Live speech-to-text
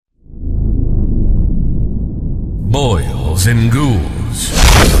boils and ghouls.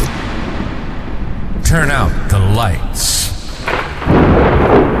 Turn out the lights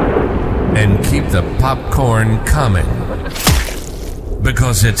and keep the popcorn coming,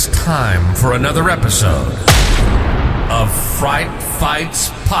 because it's time for another episode of Fright Fights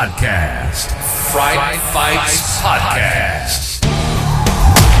Podcast. Fright Fights Podcast.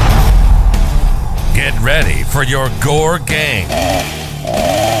 Get ready for your gore gang.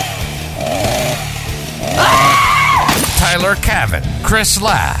 Tyler Cavan, Chris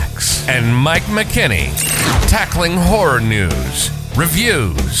Lax, and Mike McKinney, tackling horror news,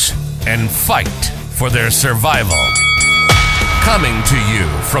 reviews, and fight for their survival. Coming to you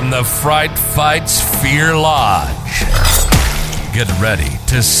from the Fright Fights Fear Lodge. Get ready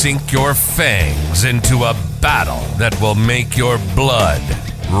to sink your fangs into a battle that will make your blood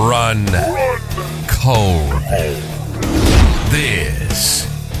run cold. This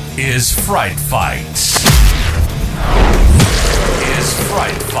is Fright Fights.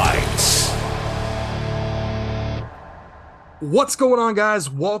 What's going on,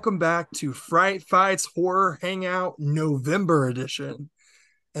 guys? Welcome back to Fright Fights Horror Hangout November edition.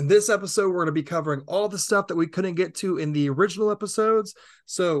 In this episode, we're going to be covering all the stuff that we couldn't get to in the original episodes.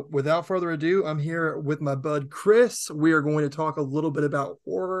 So without further ado, I'm here with my bud Chris. We are going to talk a little bit about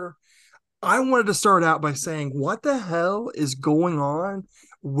horror. I wanted to start out by saying, what the hell is going on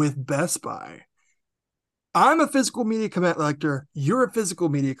with Best Buy? I'm a physical media collector. You're a physical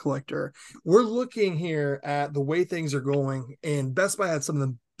media collector. We're looking here at the way things are going, and Best Buy had some of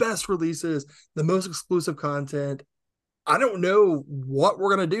the best releases, the most exclusive content. I don't know what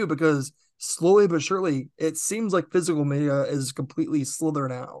we're going to do, because slowly but surely, it seems like physical media is completely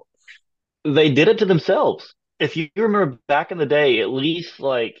slithering out. They did it to themselves. If you remember back in the day, at least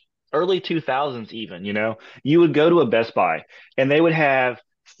like early 2000s even, you would go to a Best Buy and they would have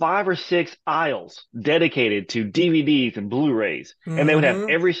 5 or 6 aisles dedicated to DVDs and Blu-rays, and they would have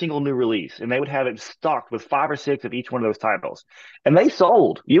every single new release, and they would have it stocked with 5 or 6 of each one of those titles. And they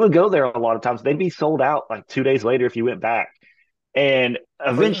sold. You would go there a lot of times. They'd be sold out like 2 days later if you went back. And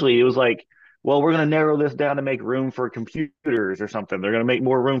eventually it was like, well, we're going to narrow this down to make room for computers or something. They're going to make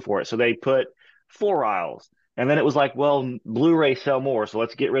more room for it. So they put 4 aisles. And then it was like, well, Blu-ray sell more, so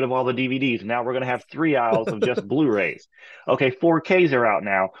let's get rid of all the DVDs. Now we're going to have 3 aisles of just Blu-rays. Okay, 4Ks are out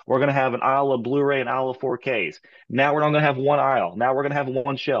now. We're going to have an aisle of Blu-ray and an aisle of 4Ks. Now we're not going to have one aisle. Now we're going to have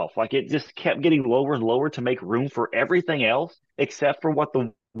one shelf. Like, it just kept getting lower and lower to make room for everything else, except for what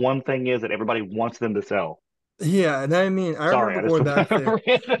the one thing is that everybody wants them to sell. Yeah, and I mean, I remember going back there.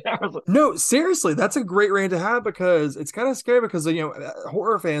 No, seriously, that's a great rant to have, because it's kind of scary, because,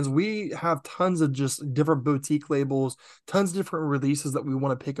 horror fans, we have tons of just different boutique labels, tons of different releases that we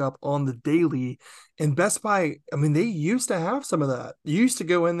want to pick up on the daily. And Best Buy, I mean, they used to have some of that. You used to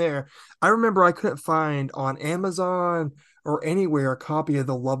go in there. I remember I couldn't find on Amazon or anywhere a copy of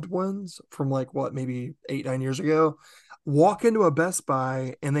The Loved Ones from maybe 8-9 years ago. Walk into a Best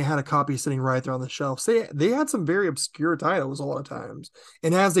Buy and they had a copy sitting right there on the shelf. So they had some very obscure titles a lot of times.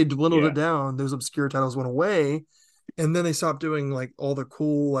 And as they dwindled it down, those obscure titles went away. And then they stopped doing all the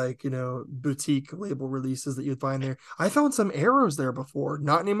cool, boutique label releases that you'd find there. I found some Arrows there before,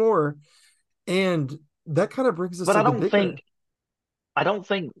 not anymore. And that kind of brings us but to I don't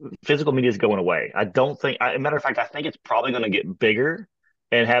think physical media is going away. As a matter of fact, I think it's probably going to get bigger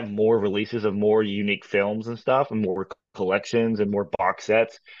and have more releases of more unique films and stuff, and more collections and more box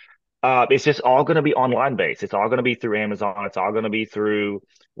sets. It's just all going to be online based. It's all going to be through Amazon. It's all going to be through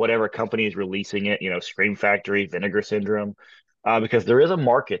whatever company is releasing it, Scream Factory, Vinegar Syndrome, because there is a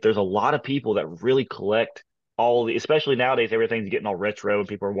market. There's a lot of people that really collect especially nowadays, everything's getting all retro and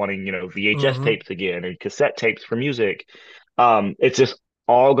people are wanting, VHS tapes again and cassette tapes for music. It's just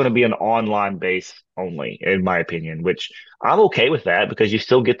all going to be an online base only, in my opinion, which I'm okay with that, because you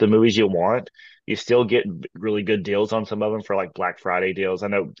still get the movies you want. You still get really good deals on some of them for Black Friday deals. I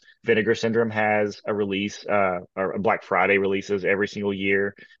know Vinegar Syndrome has a release, or Black Friday releases every single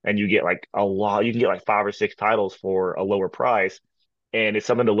year, and you get a lot. You can get 5 or 6 titles for a lower price, and it's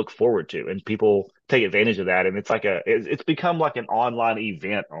something to look forward to. And people take advantage of that, and it's become like an online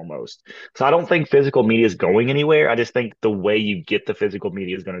event almost. So I don't think physical media is going anywhere. I just think the way you get the physical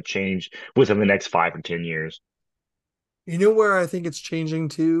media is going to change within the next 5 or 10 years. You know where I think it's changing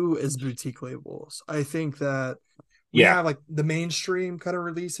to is boutique labels. I think that we have the mainstream kind of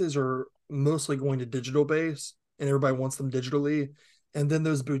releases are mostly going to digital base, and everybody wants them digitally. And then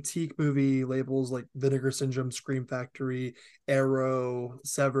those boutique movie labels like Vinegar Syndrome, Scream Factory, Arrow,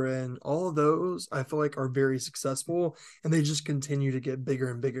 Severin, all of those I feel like are very successful, and they just continue to get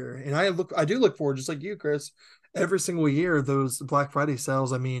bigger and bigger. And I do look forward, just like you, Chris, every single year those Black Friday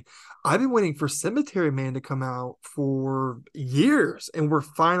sales. I mean, I've been waiting for Cemetery Man to come out for years, and we're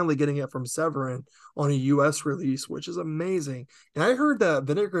finally getting it from Severin on a US release, which is amazing. And I heard that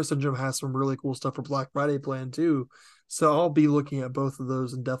Vinegar Syndrome has some really cool stuff for Black Friday planned too. So I'll be looking at both of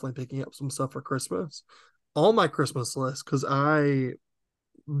those and definitely picking up some stuff for Christmas on my Christmas list, because I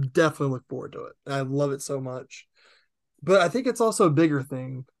definitely look forward to it. I love it so much. But I think it's also a bigger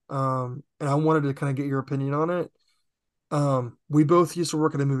thing. And I wanted to kind of get your opinion on it. We both used to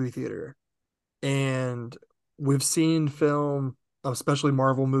work at a movie theater, and we've seen film, especially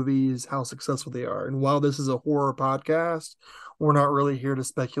Marvel movies, how successful they are. And while this is a horror podcast, we're not really here to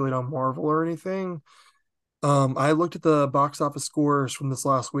speculate on Marvel or anything. I looked at the box office scores from this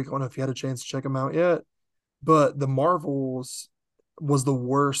last week. I don't know if you had a chance to check them out yet, but the Marvels was the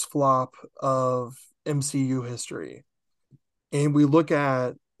worst flop of MCU history. And we look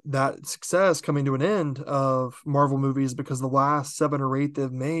at that success coming to an end of Marvel movies because the last 7 or 8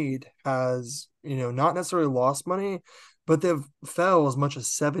 they've made has, not necessarily lost money, but they've fell as much as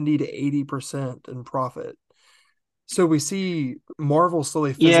 70 to 80% in profit. So we see Marvel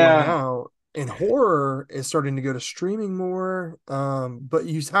slowly fizzling out, and horror is starting to go to streaming more. But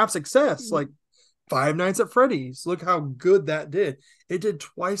you have success like Five Nights at Freddy's. Look how good that did. It did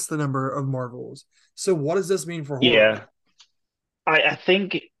twice the number of Marvels. So what does this mean for horror? Yeah, I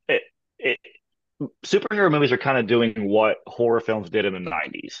think superhero movies are kind of doing what horror films did in the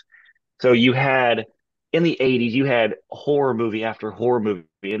 90s. So in the 80s, you had horror movie after horror movie,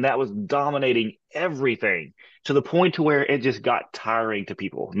 and that was dominating everything to the point to where it just got tiring to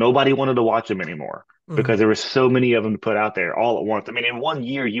people. Nobody wanted to watch them anymore because there were so many of them to put out there all at once. I mean, in one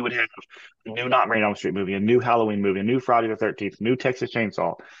year, you would have a new Nightmare on Elm Street movie, a new Halloween movie, a new Friday the 13th, new Texas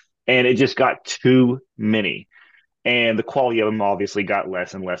Chainsaw, and it just got too many. And the quality of them obviously got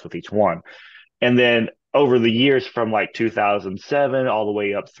less and less with each one. And then over the years from like 2007 all the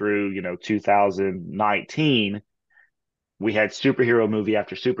way up through, 2019, we had superhero movie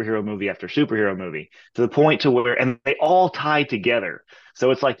after superhero movie after superhero movie to the point to where, and they all tie together.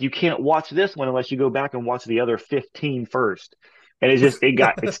 So it's like you can't watch this one unless you go back and watch the other 15 first. And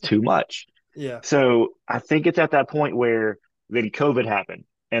it's too much. Yeah. So I think it's at that point where then COVID happened,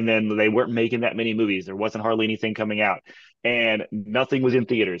 and then they weren't making that many movies. There wasn't hardly anything coming out, and nothing was in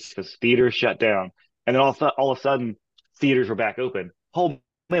theaters because theaters shut down. And then all of a sudden, theaters were back open. Oh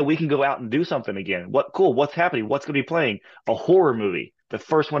man, we can go out and do something again. What cool? What's happening? What's going to be playing? A horror movie. The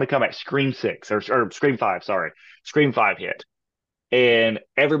first one to come out, Scream 6 or Scream 5. Sorry, Scream 5 hit, and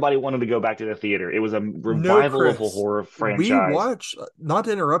everybody wanted to go back to the theater. It was a revival of a horror franchise. We watched, not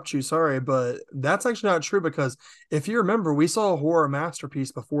to interrupt you, sorry, but that's actually not true, because if you remember, we saw a horror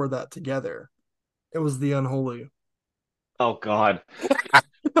masterpiece before that together. It was The Unholy. Oh God.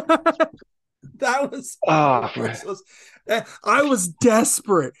 That was I was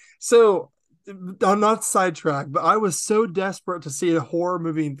desperate. So I'm not sidetracked, but I was so desperate to see a horror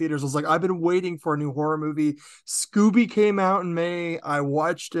movie in theaters. I was like, I've been waiting for a new horror movie. Scooby came out in May. I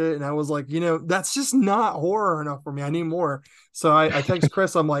watched it and I was like, that's just not horror enough for me. I need more. So I text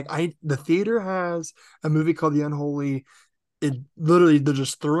Chris. I'm like, the theater has a movie called The Unholy. It literally, they're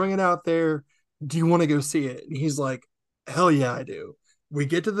just throwing it out there. Do you want to go see it? And he's like, hell yeah, I do. We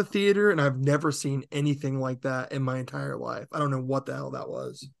get to the theater and I've never seen anything like that in my entire life. I don't know what the hell that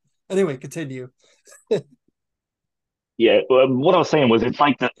was. Anyway, continue. Yeah, what I was saying was it's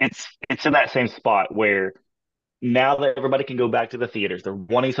like it's in that same spot where now that everybody can go back to the theaters, they're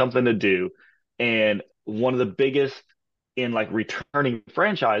wanting something to do, and one of the biggest in like returning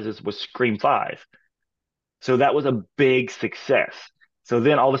franchises was Scream 5. So that was a big success. So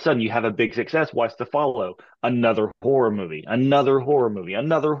then all of a sudden you have a big success. What's to follow? Another horror movie, another horror movie,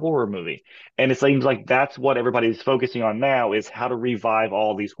 another horror movie. And it seems like that's what everybody's focusing on now, is how to revive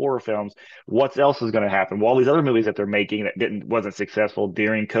all these horror films. What else is going to happen? Well, all these other movies that they're making that wasn't successful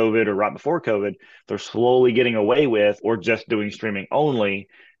during COVID or right before COVID, they're slowly getting away with, or just doing streaming only,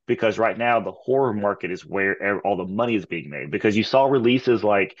 because right now the horror market is where all the money is being made. Because you saw releases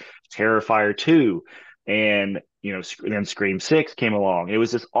like Terrifier 2 and then Scream 6 came along. It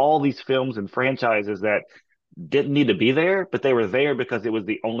was just all these films and franchises that didn't need to be there, but they were there because it was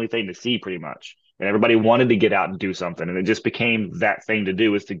the only thing to see pretty much. And everybody wanted to get out and do something. And it just became that thing to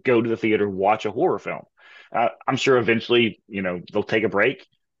do, is to go to the theater, watch a horror film. I'm sure eventually, they'll take a break.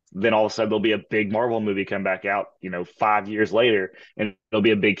 Then all of a sudden there'll be a big Marvel movie come back out, 5 years later, and it'll be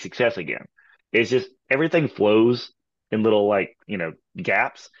a big success again. It's just everything flows in little like,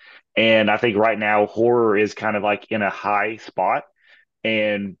 gaps. And I think right now horror is kind of like in a high spot,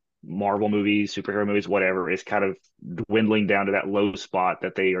 and Marvel movies, superhero movies, whatever, is kind of dwindling down to that low spot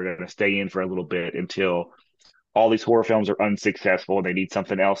that they are going to stay in for a little bit until all these horror films are unsuccessful and they need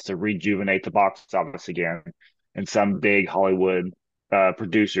something else to rejuvenate the box office again. And some big Hollywood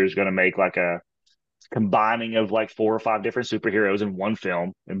producer is going to make like a combining of like 4 or 5 different superheroes in one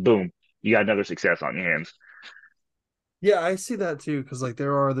film, and boom, you got another success on your hands. Yeah, I see that too, because like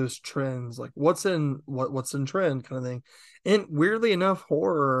there are those trends, like what's in trend kind of thing. And weirdly enough,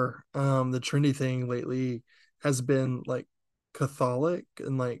 horror, the trendy thing lately has been like Catholic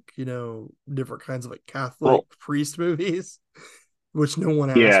and like, different kinds of like Catholic Well, priest movies, which no one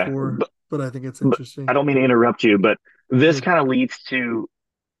asked yeah, for, but I think it's but I interesting. don't mean to interrupt you, but this Good. kind of leads to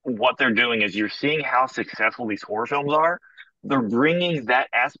what they're doing is you're seeing how successful these horror films are. They're bringing that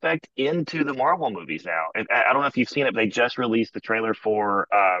aspect into the Marvel movies now. And I don't know if you've seen it, but they just released the trailer for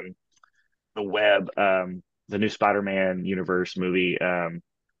the Web, the new Spider-Man universe movie.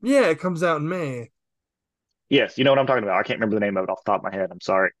 Yeah, it comes out in May. Yes, you know what I'm talking about. I can't remember the name of it off the top of my head. I'm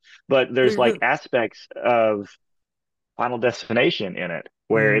sorry. But No, there's you're like good. aspects of Final Destination in it,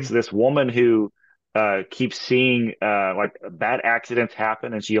 where it's Mm. this woman who keeps seeing like bad accidents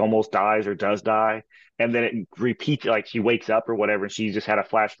happen, and she almost dies or does die, and then it repeats. Like she wakes up or whatever, and she just had a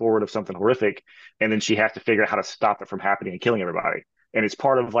flash forward of something horrific, and then she has to figure out how to stop it from happening and killing everybody. And it's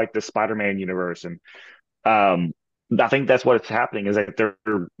part of like the Spider-Man universe, and um, I think that's what's happening is that they're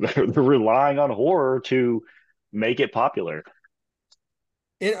relying on horror to make it popular.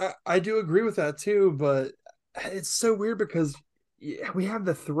 And I do agree with that too, but it's so weird because we have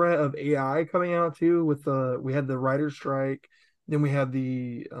the threat of AI coming out too. We had the writer strike, then we had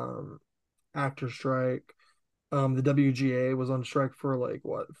the actor strike. The WGA was on strike for like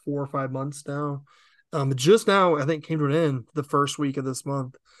what 4 or 5 months now. Just now I think came to an end the first week of this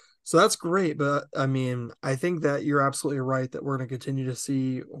month. So that's great, but I mean, I think that you're absolutely right that we're going to continue to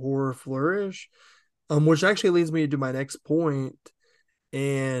see horror flourish. Which actually leads me to my next point,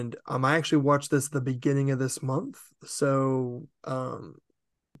 and I actually watched this at the beginning of this month. So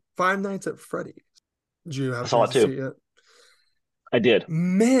Five Nights at Freddy's. Did you have I a saw chance it to see too. it yet? I did.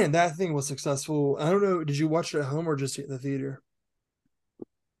 Man, that thing was successful. I don't know. Did you watch it at home or just see it in the theater?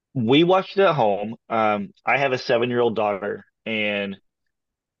 We watched it at home. I have a 7-year-old daughter, and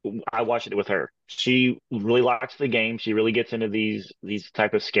I watched it with her. She really likes the game. She really gets into these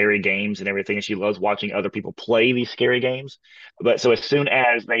type of scary games and everything, and she loves watching other people play these scary games. But so as soon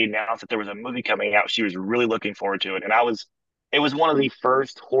as they announced that there was a movie coming out, she was really looking forward to it. And it was one of the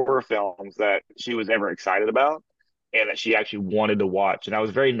first horror films that she was ever excited about and that she actually wanted to watch. And I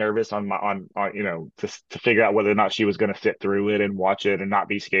was very nervous on to figure out whether or not she was going to sit through it and watch it and not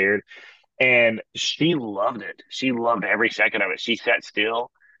be scared. And she loved it. She loved every second of it. She sat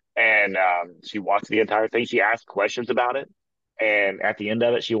still and she watched the entire thing. She asked questions about it, and at the end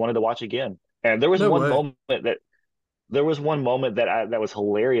of it, she wanted to watch again. And No way. there was one moment that was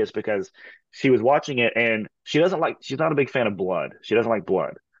hilarious because she was watching it and she's not a big fan of blood. She doesn't like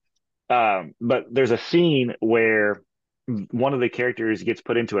blood. But there's a scene where one of the characters gets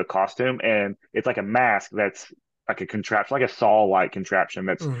put into a costume and it's like a mask that's like a contraption, like a saw-like contraption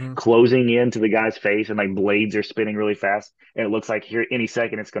that's Hmm. closing into the guy's face and like blades are spinning really fast. And it looks like here any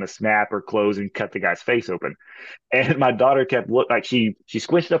second it's going to snap or close and cut the guy's face open. And my daughter kept like she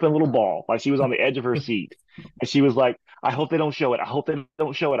squished up in a little ball, like she was on the edge of her seat. And she was like, I hope they don't show it. I hope they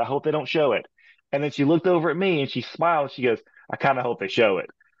don't show it. I hope they don't show it. And then she looked over at me and she smiled. And she goes, I kind of hope they show it.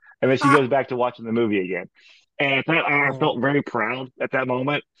 And then she Ah, goes back to watching the movie again. And I oh, felt very proud at that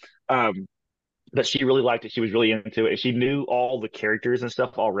moment. Um, but she really liked it. She was really into it. She knew all the characters and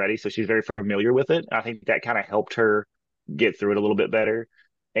stuff already, so she's very familiar with it. I think that kind of helped her get through it a little bit better.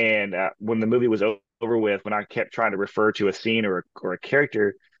 And when the movie was over with, when I kept trying to refer to a scene or a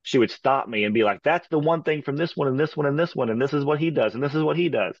character, she would stop me and be like, "That's the one thing from this one and this one and this one, and this is what he does and this is what he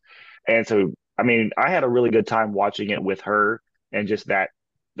does." And so, I mean, I had a really good time watching it with her and just that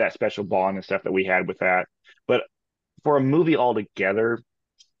special bond and stuff that we had with that. But for a movie altogether,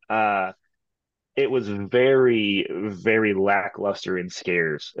 uh, it was very, very lackluster in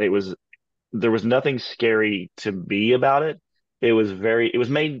scares. There was nothing scary to be about it. It was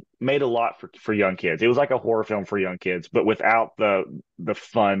made a lot for young kids. It was like a horror film for young kids, but without the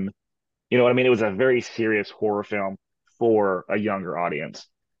fun. You know what I mean? It was a very serious horror film for a younger audience.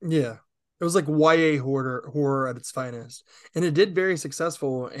 yeah. It was like YA horror at its finest, and it did very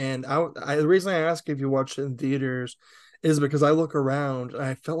successful. And the reason I ask if you watched it in theaters is because I look around and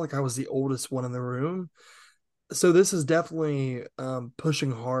I felt like I was the oldest one in the room. So this is definitely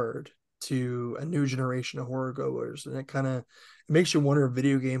pushing hard. to a new generation of horror goers, and it makes you wonder if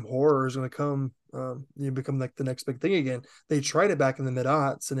video game horror is going to become like the next big thing again. They tried it back in the mid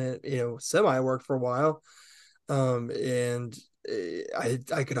aughts, and it semi worked for a while, and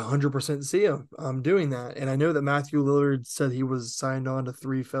I could 100% see him doing that. And I know that Matthew Lillard said he was signed on to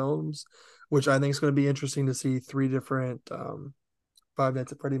 3 films, which I think is going to be interesting to see 3 different Five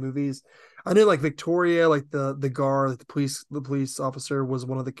Nights at Freddy movies. I know like Victoria, like the guard, like the police officer was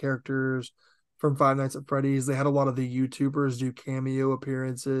one of the characters from Five Nights at Freddy's. They had a lot of the YouTubers do cameo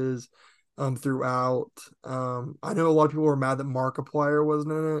appearances throughout. I know a lot of people were mad that Markiplier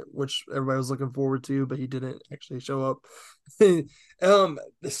wasn't in it, which everybody was looking forward to, but he didn't actually show up. The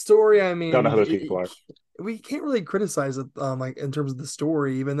story, I mean, don't know who those people are. We can't really criticize it like in terms of the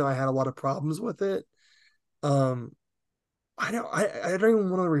story, even though I had a lot of problems with it. I don't even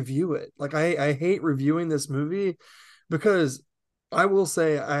want to review it. Like I hate reviewing this movie because I will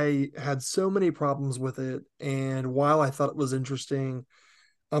say I had so many problems with it. And while I thought it was interesting,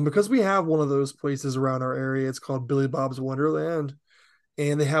 because we have one of those places around our area, it's called Billy Bob's Wonderland,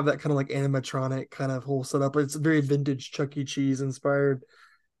 and they have that kind of like animatronic kind of whole setup. It's very vintage Chuck E. Cheese inspired,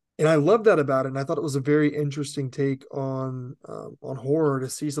 and I love that about it. And I thought it was a very interesting take on horror to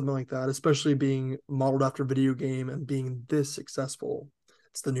see something like that, especially being modeled after a video game and being this successful.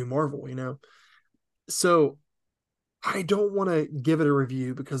 It's the new Marvel, So I don't want to give it a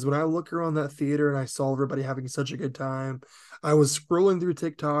review because when I look around that theater and I saw everybody having such a good time, I was scrolling through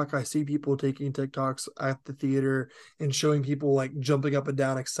TikTok. I see people taking TikToks at the theater and showing people like jumping up and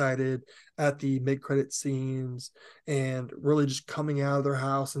down excited at the mid-credit scenes and really just coming out of their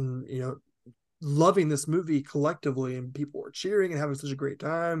house and, loving this movie collectively, and people were cheering and having such a great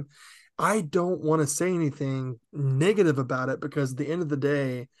time. I don't want to say anything negative about it because at the end of the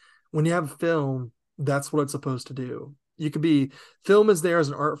day, when you have film, that's what it's supposed to do. Film is there as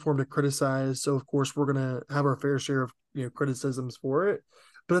an art form to criticize. So of course we're going to have our fair share of, criticisms for it.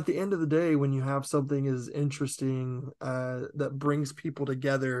 But at the end of the day, when you have something as interesting that brings people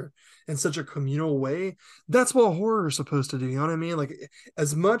together in such a communal way, that's what horror is supposed to do. You know what I mean? Like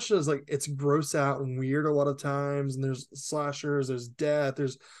as much as like it's gross out and weird a lot of times, and there's slashers, there's death,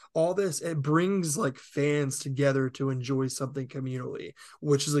 there's all this, it brings like fans together to enjoy something communally,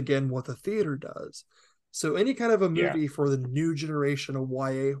 which is again what the theater does. So any kind of a movie for the new generation of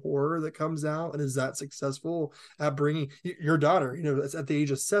YA horror that comes out and is that successful at bringing your daughter, at the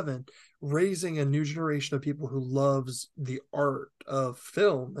age of 7, raising a new generation of people who loves the art of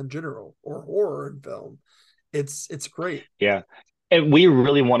film in general or horror in film. It's great. Yeah. And we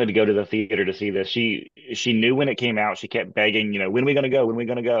really wanted to go to the theater to see this. She knew when it came out. She kept begging, when are we going to go? When are we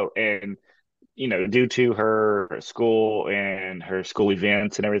going to go? And due to her school and her school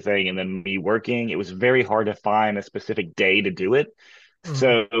events and everything, and then me working, it was very hard to find a specific day to do it. Mm-hmm.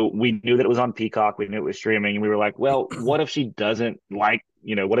 So we knew that it was on Peacock. We knew it was streaming. And we were like, well, what if she doesn't like,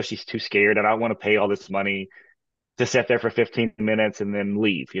 what if she's too scared? I don't want to pay all this money to sit there for 15 minutes and then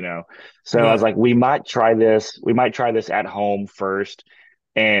leave, So I was like, we might try this. We might try this at home first.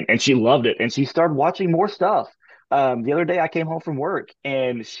 And she loved it. And she started watching more stuff. The other day I came home from work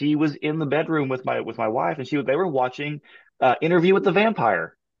and she was in the bedroom with my wife, and they were watching Interview with the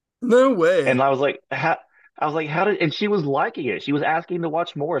Vampire. No way. And I was like, how did, and she was liking it. She was asking to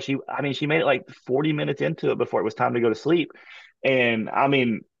watch more. She made it like 40 minutes into it before it was time to go to sleep. And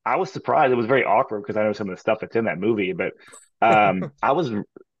I was surprised. It was very awkward because I know some of the stuff that's in that movie, but I'm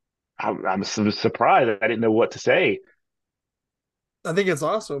surprised. I didn't know what to say. I think it's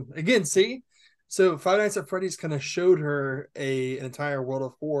awesome. Again, see? So Five Nights at Freddy's kind of showed her an entire world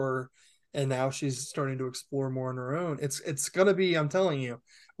of horror, and now she's starting to explore more on her own. It's gonna be, I'm telling you,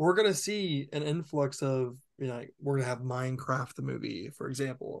 we're gonna see an influx of, like we're gonna have Minecraft the movie, for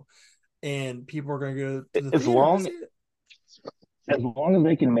example, and people are gonna go to the theater to see it. As long as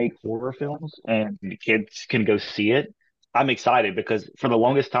they can make horror films and the kids can go see it, I'm excited, because for the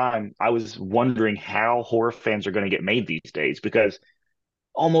longest time I was wondering how horror fans are going to get made these days, because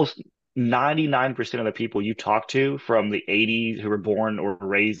almost 99% of the people you talk to from the 80s who were born or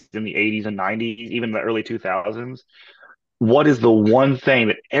raised in the 80s and 90s, even the early 2000s, what is the one thing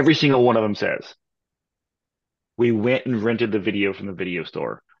that every single one of them says? We went and rented the video from the video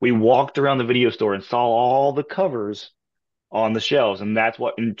store. We walked around the video store and saw all the covers on the shelves, and that's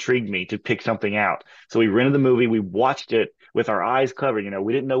what intrigued me to pick something out. So we rented the movie. We watched it with our eyes covered.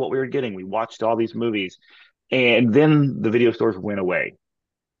 We didn't know what we were getting. We watched all these movies, and then the video stores went away.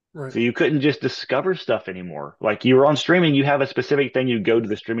 Right. So you couldn't just discover stuff anymore. Like you were on streaming, you have a specific thing you go to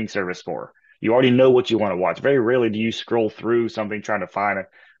the streaming service for. You already know what you want to watch. Very rarely do you scroll through something trying to find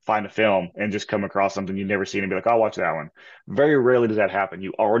find a film and just come across something you've never seen and be like, I'll watch that one. Very rarely does that happen.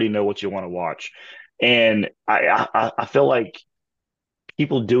 You already know what you want to watch. And I feel like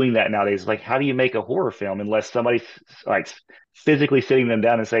people doing that nowadays, like, how do you make a horror film unless somebody's like physically sitting them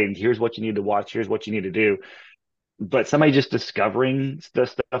down and saying, here's what you need to watch, here's what you need to do. But somebody just discovering the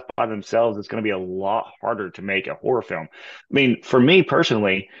stuff by themselves, it's going to be a lot harder to make a horror film. I mean, for me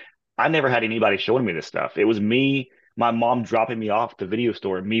personally, I never had anybody showing me this stuff. It was me, my mom dropping me off at the video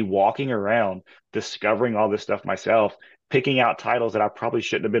store, me walking around, discovering all this stuff myself, picking out titles that I probably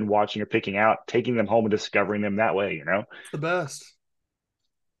shouldn't have been watching or picking out, taking them home and discovering them that way, you know? It's the best.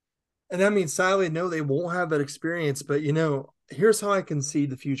 And I mean, sadly, no, they won't have that experience. But here's how I can see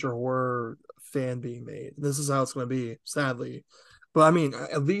the future horror fan being made. This is how it's going to be, sadly. But I mean,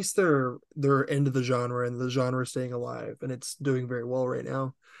 at least they're into the genre, and the genre is staying alive, and it's doing very well right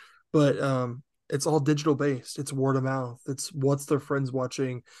now. But it's all digital based. It's word of mouth. It's what's their friends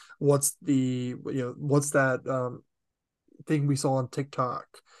watching. What's what's that thing we saw on TikTok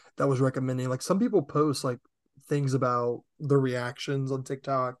that was recommending. Like, some people post like things about the reactions on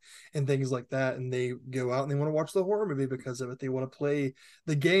TikTok and things like that, and they go out and they want to watch the horror movie because of it. They want to play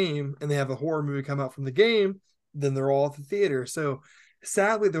the game, and they have a horror movie come out from the game, then they're all at the theater. So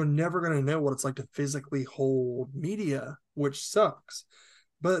sadly, they're never going to know what it's like to physically hold media, which sucks.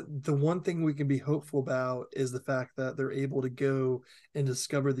 But the one thing we can be hopeful about is the fact that they're able to go and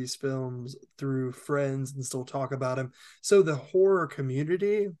discover these films through friends and still talk about them. So the horror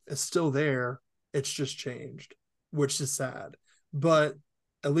community is still there. It's just changed, which is sad. But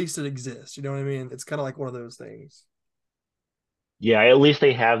at least it exists. You know what I mean? It's kind of like one of those things. Yeah, at least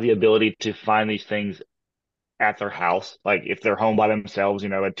they have the ability to find these things at their house. Like if they're home by themselves, a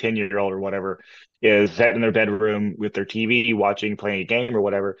 10-year-old or whatever is sat in their bedroom with their TV watching, playing a game or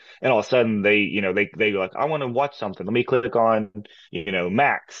whatever. And all of a sudden they go like, I want to watch something. Let me click on,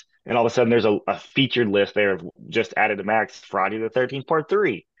 Max. And all of a sudden there's a featured list there of just added to Max Friday the 13th part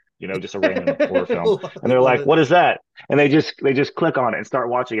three, just a random horror film. And they're like, it. what is that? And they just click on it and start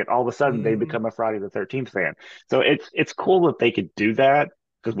watching it. All of a sudden they Mm-hmm. become a Friday the 13th fan. So it's cool that they could do that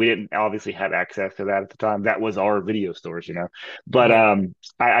because we didn't obviously have access to that at the time. That was our video stores. But Right.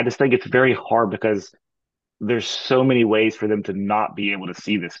 I just think it's very hard because there's so many ways for them to not be able to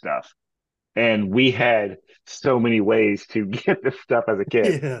see this stuff. And we had so many ways to get this stuff as a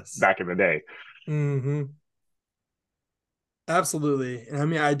kid Yes. back in the day. Mm-hmm. Absolutely. And I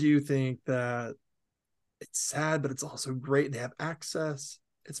mean, I do think that it's sad, but it's also great. They have access.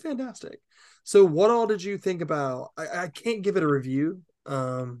 It's fantastic. So what all did you think about? I can't give it a review.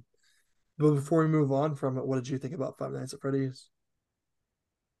 But before we move on from it, what did you think about Five Nights at Freddy's?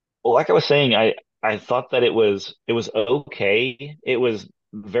 Well, like I was saying, I thought that it was okay. It was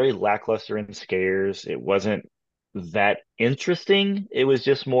very lackluster in scares. It wasn't that interesting. It was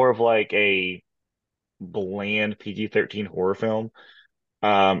just more of like a bland PG-13 horror film.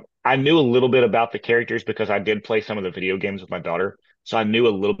 I knew a little bit about the characters because I did play some of the video games with my daughter. So I knew a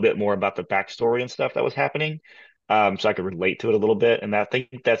little bit more about the backstory and stuff that was happening. So I could relate to it a little bit. And I think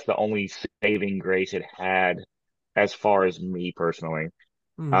that's the only saving grace it had as far as me personally.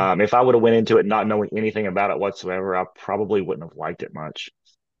 Hmm. If I would have went into it not knowing anything about it whatsoever, I probably wouldn't have liked it much.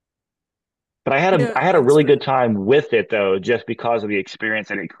 But Yeah, I had a that's really good fair. time with it though, just because of the experience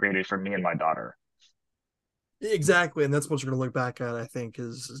that it created for me and my daughter. Exactly. And that's what you're going to look back at, I think,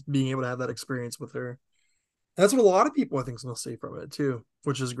 is being able to have that experience with her. That's what a lot of people, I think, is going to see from it too,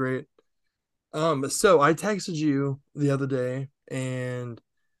 which is great. So I texted you the other day, and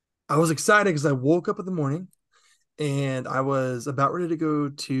I was excited because I woke up in the morning and I was about ready to go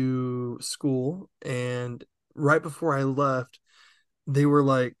to school. And right before I left, they were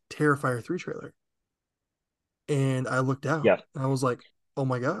like Terrifier 3 trailer. And I looked out Yes. and I was like, oh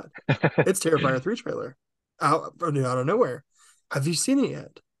my God, it's Terrifier 3 trailer out of nowhere. Have you seen it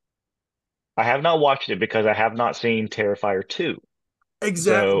yet? I have not watched it because I have not seen Terrifier 2.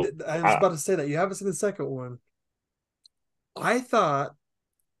 Exactly. So I was about to say that you haven't seen the second one. I thought,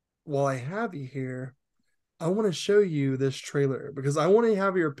 while I have you here, I want to show you this trailer because I want to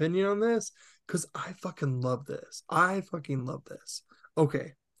have your opinion on this because I fucking love this. I fucking love this.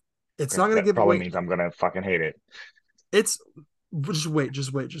 Okay. It's not going to that give probably away. means I'm gonna fucking hate it. It's just wait.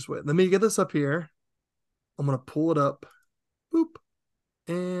 Let me get this up here. I'm going to pull it up. Boop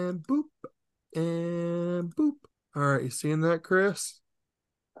and boop and boop. All right. You seeing that, Chris?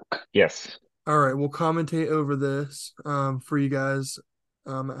 Yes. All right. We'll commentate over this for you guys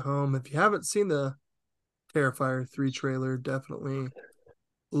at home. If you haven't seen the Terrifier 3 trailer, definitely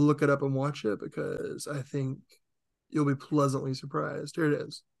look it up and watch it because I think you'll be pleasantly surprised. Here it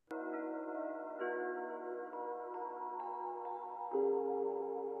is.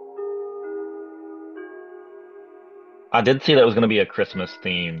 I did see that it was going to be a Christmas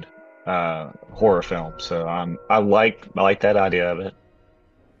themed horror film, so I like that idea of it.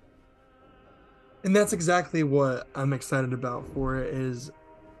 And that's exactly what I'm excited about for it is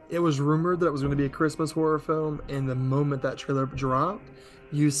it was rumored that it was going to be a Christmas horror film, and the moment that trailer dropped,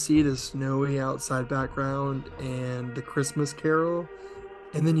 you see the snowy outside background and the Christmas carol,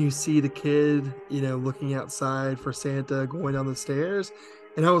 and then you see the kid, looking outside for Santa going down the stairs,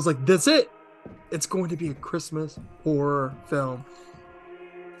 and I was like, that's it. It's going to be a Christmas horror film.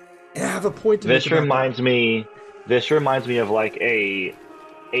 And I have a point to make This about that. reminds me this reminds me of like a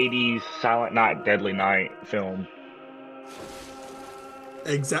 80s Silent Night, Deadly Night film.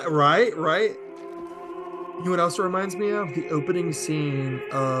 Right, right. You know what else it reminds me of? The opening scene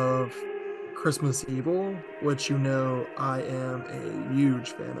of Christmas Evil, which I am a huge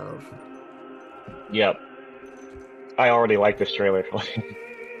fan of. Yep. I already like this trailer.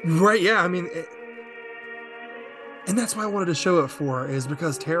 Right, yeah. I mean, and that's why I wanted to show it for is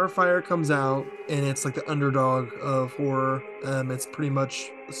because Terrifier comes out and it's like the underdog of horror. It's pretty much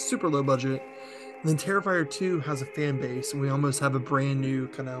super low budget. And then Terrifier 2 has a fan base, and we almost have a brand new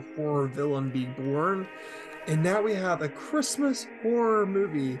kind of horror villain being born. And now we have a Christmas horror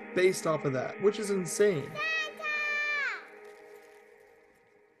movie based off of that, which is insane.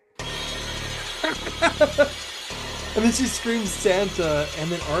 And then she screams Santa, and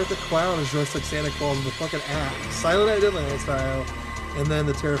then Art the Clown is dressed like Santa Claus with a fucking axe, Silent Night Deadly Night style. And then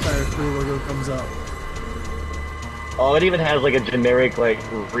the Terrifier 3 logo comes up. Oh, it even has like a generic like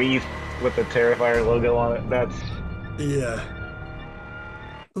wreath with the Terrifier logo on it. Yeah.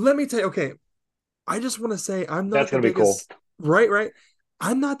 Let me tell you, okay, I just want to say I'm not That's the gonna be cool. biggest, right.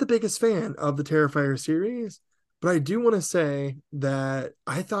 I'm not the biggest fan of the Terrifier series, but I do want to say that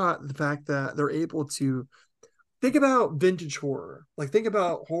I thought the fact that they're able to think about vintage horror, like think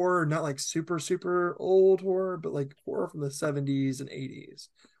about horror, not like super, super old horror, but like horror from the 70s and 80s.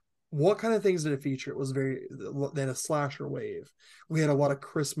 What kind of things did it feature? It was then a slasher wave. We had a lot of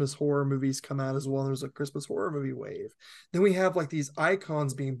Christmas horror movies come out as well. There was a Christmas horror movie wave. Then we have like these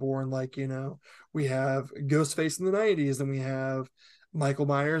icons being born, like, we have Ghostface in the 90s, then we have Michael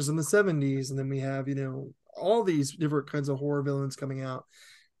Myers in the 70s, and then we have, all these different kinds of horror villains coming out.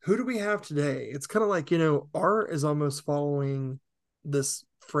 Who do we have today? It's kind of like, art is almost following this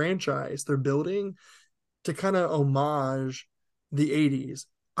franchise they're building to kind of homage the 80s.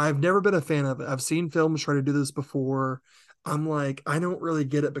 I've never been a fan of it. I've seen films try to do this before. I'm like, I don't really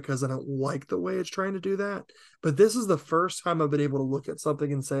get it because I don't like the way it's trying to do that. But this is the first time I've been able to look at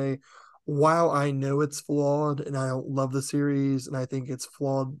something and say, while I know it's flawed and I don't love the series and I think it's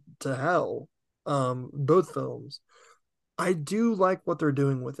flawed to hell, both films, I do like what they're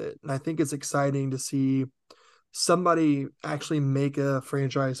doing with it. And I think it's exciting to see somebody actually make a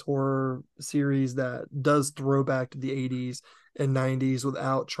franchise horror series that does throw back to the 80s and 90s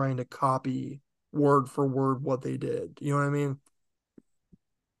without trying to copy word for word what they did. You know what I mean?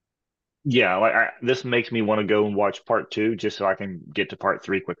 Yeah, like this makes me want to go and watch part two just so I can get to part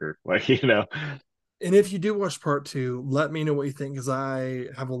three quicker. Like, And if you do watch part two, let me know what you think because I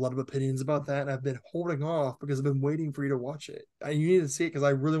have a lot of opinions about that. And I've been holding off because I've been waiting for you to watch it. You need to see it because I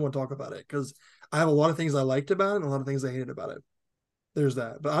really want to talk about it because I have a lot of things I liked about it and a lot of things I hated about it. There's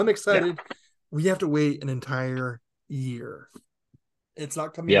that. But I'm yeah, excited. We have to wait an entire year. It's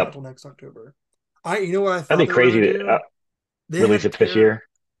not coming out yep. until next October. You know what I thought That'd be they were going crazy to to do? They release had it this year.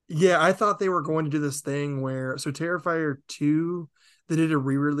 Yeah, I thought they were going to do this thing where Terrifier 2, they did a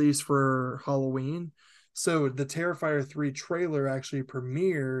re-release for Halloween. So the Terrifier 3 trailer actually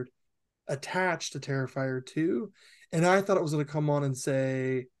premiered attached to Terrifier 2. And I thought it was going to come on and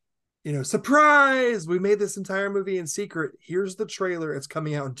say, surprise, we made this entire movie in secret. Here's the trailer. It's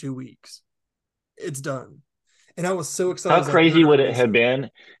coming out in 2 weeks. It's done. And I was so excited. I How was like, they're crazy going would to it release have it. been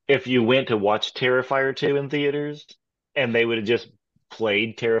if you went to watch Terrifier 2 in theaters and they would have just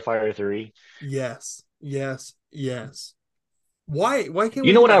played Terrifier 3? Yes, yes, yes. Why can't You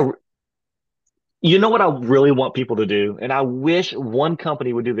we know do what I that? you know what I really want people to do, and I wish one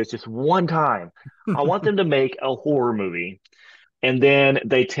company would do this just one time. I want them to make a horror movie and then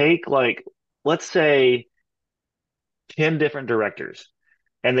they take like let's say 10 different directors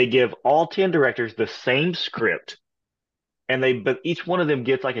and they give all 10 directors the same script and but each one of them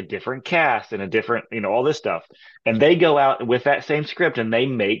gets like a different cast and a different, all this stuff. And they go out with that same script and they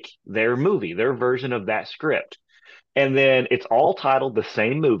make their movie, their version of that script. And then it's all titled the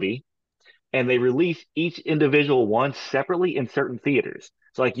same movie and they release each individual one separately in certain theaters.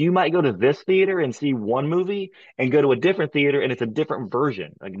 So like you might go to this theater and see one movie and go to a different theater and it's a different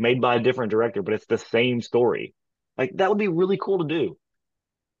version, like made by a different director, but it's the same story. Like that would be really cool to do.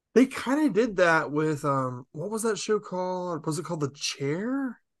 They kind of did that with what was that show called? Was it called The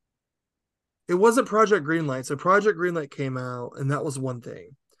Chair? It wasn't Project Greenlight. So Project Greenlight came out, and that was one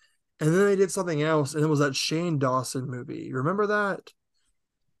thing. And then they did something else, and it was that Shane Dawson movie. You remember that?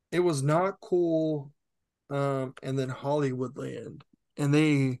 It was Not Cool, and then Hollywoodland. And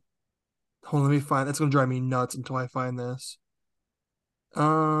they hold on, let me find that's gonna drive me nuts until I find this.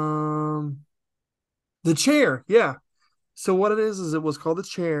 Um The Chair, yeah. So what it is it was called The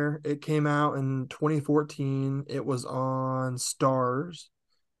Chair. It came out in 2014. It was on Stars.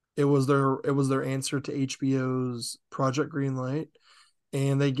 It was their answer to HBO's Project Greenlight.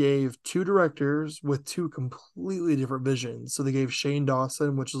 And they gave two directors with two completely different visions. So they gave Shane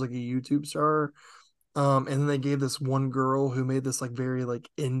Dawson, which is like a YouTube star, and then they gave this one girl who made this like very like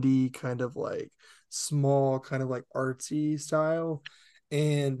indie kind of like small kind of like artsy style,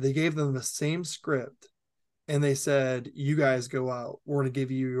 and they gave them the same script, and they said, "You guys go out. We're going to give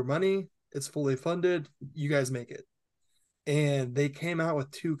you your money. It's fully funded. You guys make it." And they came out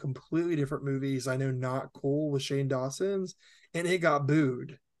with two completely different movies. I know Not Cool with Shane Dawson's, and it got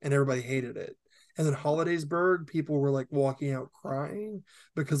booed and everybody hated it. And then Holidaysburg, people were like walking out crying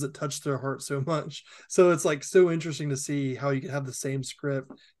because it touched their heart so much. So it's like so interesting to see how you can have the same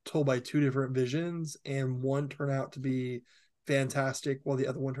script told by two different visions, and one turn out to be fantastic while the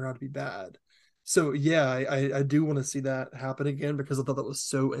other one turned out to be bad. So yeah, I do want to see that happen again because I thought that was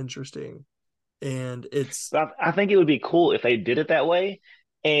so interesting. And it's But I think it would be cool if they did it that way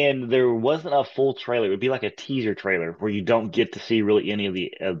and there wasn't a full trailer. It would be like a teaser trailer where you don't get to see really any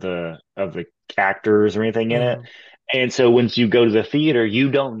of the actors or anything in it. mhm. And so once you go to the theater,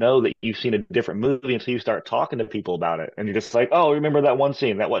 you don't know that you've seen a different movie until you start talking to people about it. And you're just like, oh, remember that one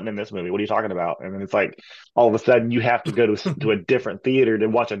scene that wasn't in this movie. What are you talking about? And then it's like all of a sudden you have to go to a different theater to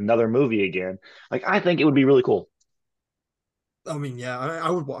watch another movie again. Like I think it would be really cool. I mean, yeah, I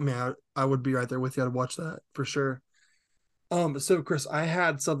would. I mean, I would be right there with you. I'd watch that for sure. So Chris, I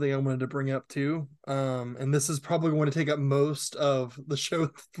had something I wanted to bring up too. And this is probably going to take up most of the show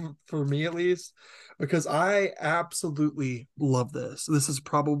for me at least, because I absolutely love this. This is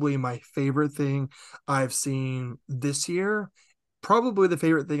probably my favorite thing I've seen this year. Probably the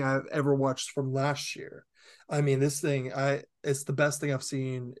favorite thing I've ever watched from last year. I mean, this thing, it's the best thing I've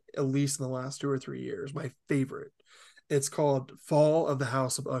seen at least in the last 2 or 3 years. My favorite. It's called Fall of the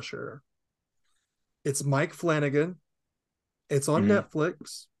House of Usher. It's Mike Flanagan. It's on Hmm.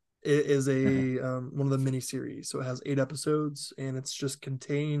 Netflix. It is Hmm. a one of the miniseries, so it has 8 episodes, and it's just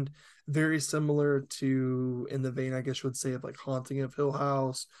contained very similar to, in the vein, I guess you would say, of like Haunting of Hill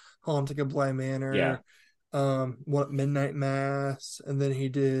House, Haunting of Bly Yeah. Manor, what Midnight Mass, and then he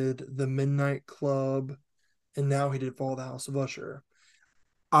did the Midnight Club, and now he did Fall of the House of Usher.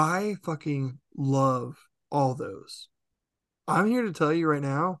 I fucking love all those. I'm here to tell you right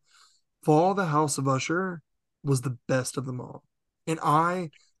now, Fall the House of Usher was the best of them all. And I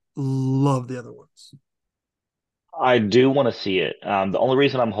love the other ones. I do want to see it. The only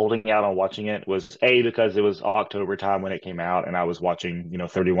reason I'm holding out on watching it was A, because it was October time when it came out and I was watching,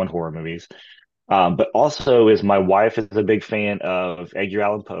 31 horror movies. But also is my wife is a big fan of Edgar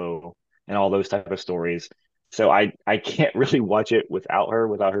Allan Poe and all those type of stories. So I can't really watch it without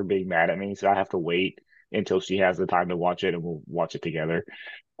her being mad at me. So I have to wait until she has the time to watch it and we'll watch it together.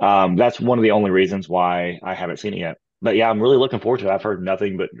 That's one of the only reasons why I haven't seen it yet. But yeah, I'm really looking forward to it. I've heard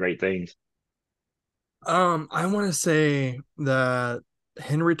nothing but great things. I want to say that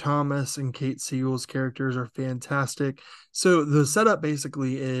Henry Thomas and Kate Siegel's characters are fantastic. So the setup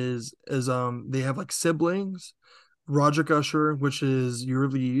basically is they have like siblings. Roger Usher, which is your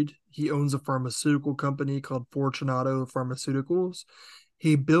lead, he owns a pharmaceutical company called Fortunato Pharmaceuticals.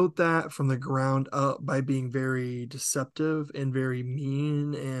 He built that from the ground up by being very deceptive and very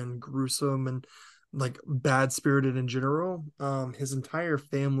mean and gruesome and like bad spirited in general. His entire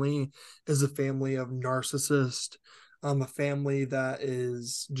family is a family of narcissists, a family that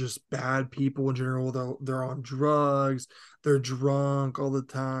is just bad people in general. They're on drugs, they're drunk all the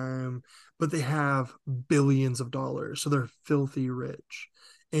time, but they have billions of dollars. So they're filthy rich.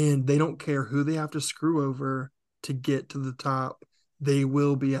 And they don't care who they have to screw over to get to the top. They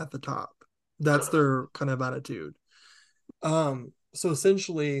will be at the top. That's their kind of attitude. So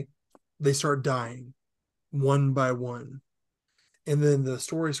essentially they start dying one by one. And then the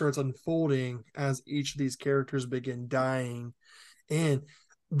story starts unfolding as each of these characters begin dying. And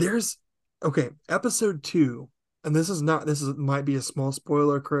there's okay, episode 2, and this is might be a small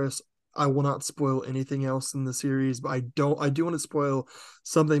spoiler, Chris. I will not spoil anything else in the series, but I do want to spoil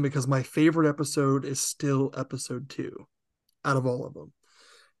something because my favorite episode is still episode 2 out of all of them.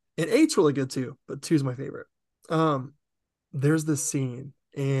 And eight's really good too, but two's my favorite. Um, there's this scene.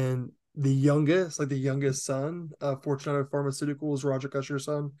 and the youngest son of Fortunato Pharmaceuticals, Roger Usher's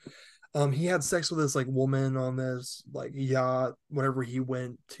son, he had sex with this like woman on this like yacht whenever he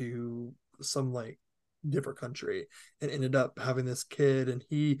went to some like different country and ended up having this kid, and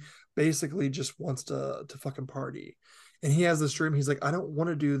he basically just wants to fucking party. And he has this dream. He's like, I don't want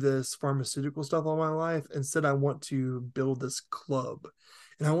to do this pharmaceutical stuff all my life. Instead, I want to build this club.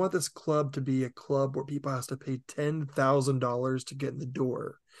 And I want this club to be a club where people have to pay $10,000 to get in the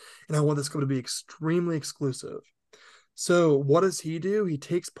door. And I want this club to be extremely exclusive. So what does he do? He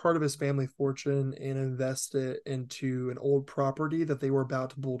takes part of his family fortune and invests it into an old property that they were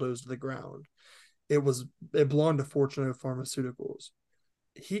about to bulldoze to the ground. It belonged to Fortunato Pharmaceuticals.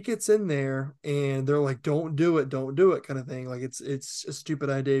 He gets in there and they're like, don't do it kind of thing. Like it's a stupid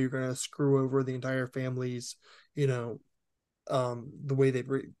idea. You're going to screw over the entire family's, the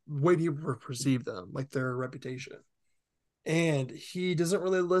way people perceive them, like their reputation. And he doesn't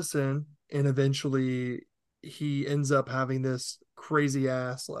really listen. And eventually he ends up having this crazy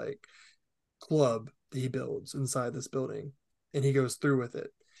ass like club that he builds inside this building, and he goes through with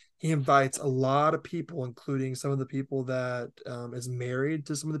it. He invites a lot of people, including some of the people that is married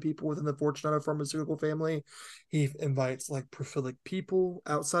to some of the people within the Fortunato Pharmaceutical family. He invites like prophilic people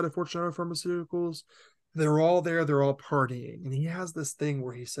outside of Fortunato Pharmaceuticals. They're all there. They're all partying. And he has this thing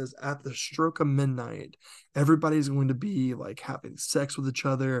where he says at the stroke of midnight, everybody's going to be like having sex with each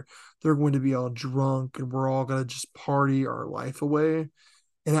other. They're going to be all drunk and we're all going to just party our life away.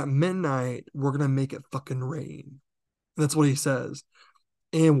 And at midnight, we're going to make it fucking rain. That's what he says.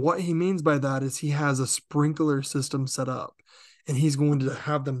 And what he means by that is he has a sprinkler system set up, and he's going to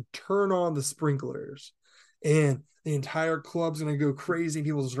have them turn on the sprinklers, and the entire club's going to go crazy.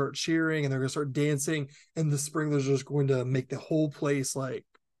 People will start cheering and they're going to start dancing, and the sprinklers are just going to make the whole place like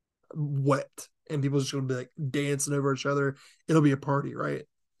wet, and people are just going to be like dancing over each other. It'll be a party, right?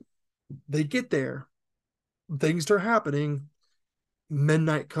 They get there, things start happening.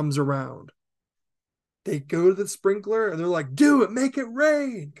 Midnight comes around. They go to the sprinkler and they're like, do it, make it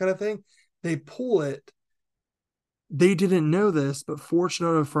rain, kind of thing. They pull it. They didn't know this, but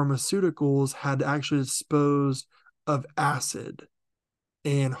Fortunato Pharmaceuticals had actually disposed of acid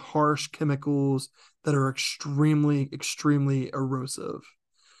and harsh chemicals that are extremely, extremely erosive.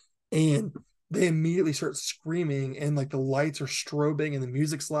 And they immediately start screaming, and like the lights are strobing and the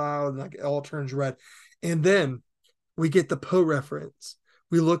music's loud and like it all turns red. And then we get the Poe reference.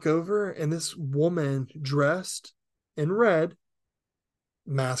 We look over, and this woman dressed in red,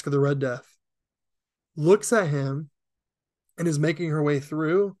 Mask of the Red Death, looks at him and is making her way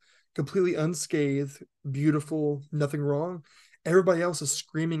through, completely unscathed, beautiful, nothing wrong. Everybody else is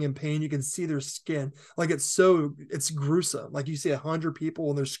screaming in pain. You can see their skin. Like it's gruesome. Like you see 100 people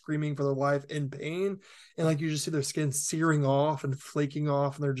and they're screaming for their life in pain. And like you just see their skin searing off and flaking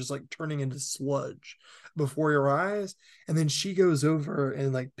off, and they're just like turning into sludge before your eyes. And then she goes over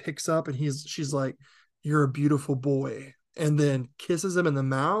and like picks up, and she's like, you're a beautiful boy. And then kisses him in the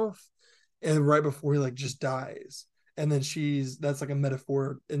mouth. And right before he like just dies. And then that's like a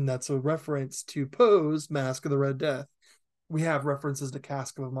metaphor. And that's a reference to Poe's Mask of the Red Death. We have references to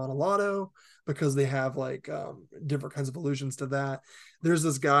Cask of Amontillado because they have like different kinds of allusions to that. There's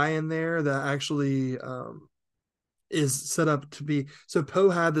this guy in there that actually is set up to be. So Poe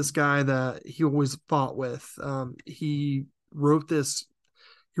had this guy that he always fought with. He wrote this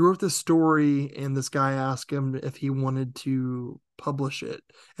story, and this guy asked him if he wanted to publish it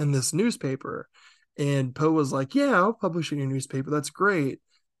in this newspaper. And Poe was like, yeah, I'll publish it in your newspaper. That's great.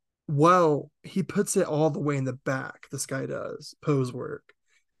 Well, he puts it all the way in the back. This guy does Poe's work.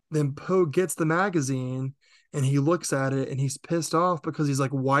 Then Poe gets the magazine and he looks at it and he's pissed off because he's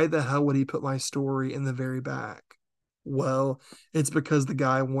like, why the hell would he put my story in the very back? Well, it's because the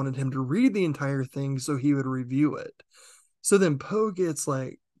guy wanted him to read the entire thing so he would review it. So then Poe gets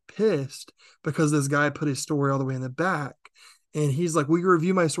like pissed because this guy put his story all the way in the back. And he's like, will you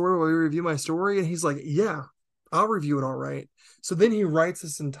review my story? Will you review my story? And he's like, yeah, I'll review it. All right. So then he writes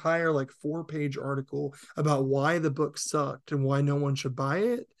this entire like 4-page article about why the book sucked and why no one should buy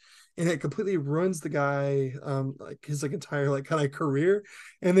it. And it completely ruins the guy, like his like entire like kind of career.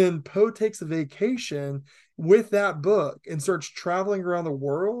 And then Poe takes a vacation with that book and starts traveling around the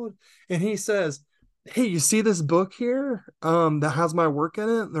world. And he says, hey, you see this book here that has my work in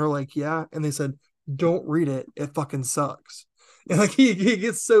it? And they're like, yeah. And they said, don't read it. It fucking sucks. And like he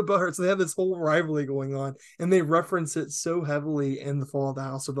gets so butthurt. So they have this whole rivalry going on, and they reference it so heavily in The Fall of the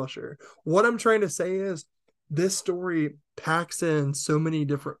House of Usher. What I'm trying to say is this story packs in so many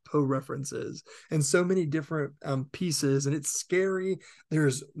different Poe references and so many different pieces, and it's scary.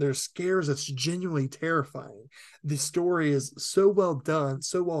 There's scares that's genuinely terrifying. The story is so well done,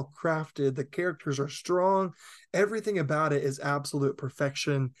 so well crafted. The characters are strong. Everything about it is absolute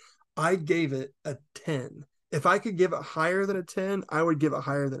perfection. I gave it a 10. If I could give it higher than a 10, I would give it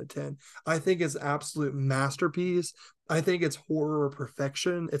higher than a 10. I think it's an absolute masterpiece. I think it's horror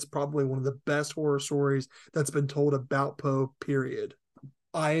perfection. It's probably one of the best horror stories that's been told about Poe, period.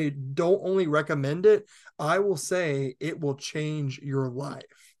 I don't only recommend it, I will say it will change your life.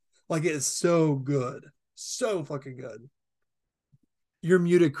 Like, it is so good. So fucking good. You're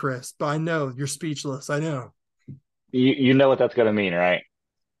muted, Chris, but I know you're speechless. I know. You know what that's gonna mean, right?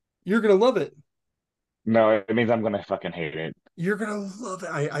 You're going to love it. No, it means I'm gonna fucking hate it. You're going to love it.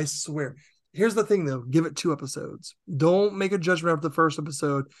 I swear. Here's the thing, though. Give it 2 episodes. Don't make a judgment after the first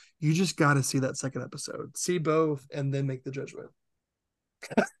episode. You just got to see that second episode. See both and then make the judgment.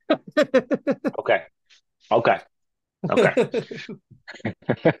 Okay. Okay. Okay.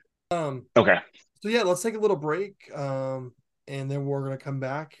 Okay. So yeah, let's take a little break. And then we're going to come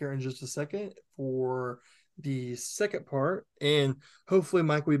back here in just a second for the second part. And hopefully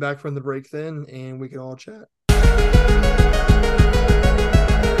Mike will be back from the break then, and we can all chat.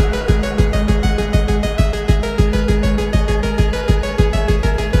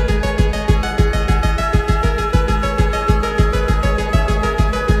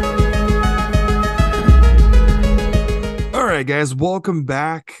 All right, guys, welcome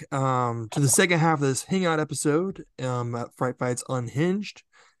back to the second half of this hangout episode at Fright Fights Unhinged.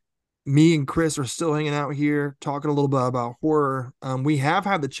 Me and Chris are still hanging out here, talking a little bit about horror. We have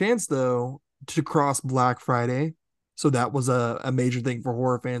had the chance, though, to cross Black Friday. So that was a major thing for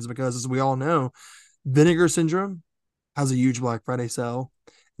horror fans because, as we all know, Vinegar Syndrome has a huge Black Friday sale.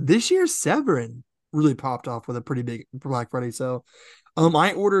 This year, Severin really popped off with a pretty big Black Friday sale.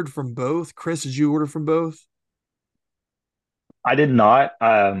 I ordered from both. Chris, did you order from both? I did not.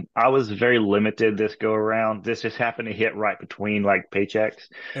 I was very limited this go around. This just happened to hit right between like paychecks.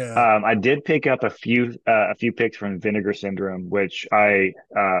 Yeah. I did pick up a few picks from Vinegar Syndrome, which I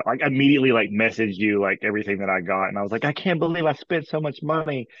like immediately like messaged you like everything that I got, and I was like, I can't believe I spent so much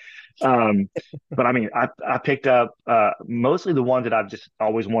money. But I mean, I picked up mostly the ones that I've just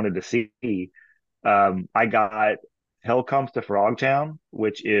always wanted to see. I got Hell Comes to Frogtown,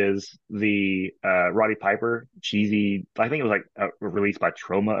 which is the Roddy Piper cheesy. I think it was like released by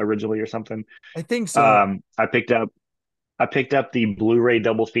Troma originally or something. I think so. I picked up the Blu-ray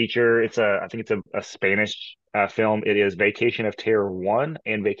double feature. I think it's a Spanish film. It is Vacation of Terror 1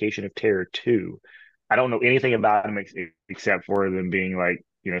 and Vacation of Terror 2. I don't know anything about them except for them being like,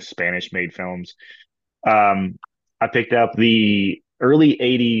 Spanish made films. I picked up the early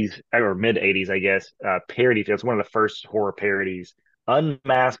 80s or mid 80s, I guess, parody. It's one of the first horror parodies,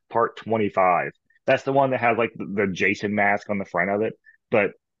 Unmasked Part 25. That's the one that has like the Jason mask on the front of it.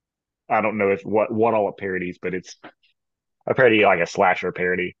 But I don't know if what all it parodies, but it's a parody, like a slasher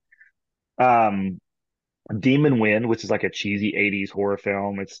parody. Um, Demon Wind, which is like a cheesy 80s horror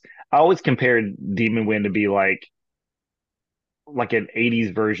film. I always compared Demon Wind to be like an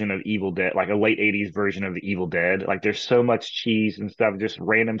 80s version of Evil Dead, like a late 80s version of the Evil Dead. Like there's so much cheese and stuff, just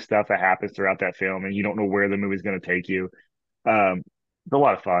random stuff that happens throughout that film, and you don't know where the movie's going to take you. It's a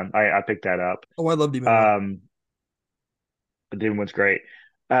lot of fun. I picked that up. Oh, I love Demon Wind. Demon Wind's great.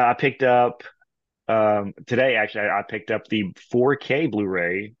 I picked up today actually. I picked up the 4K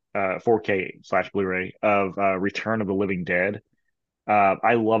Blu-ray, 4K/Blu-ray of Return of the Living Dead.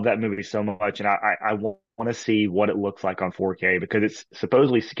 I love that movie so much, and I want to see what it looks like on 4K because it's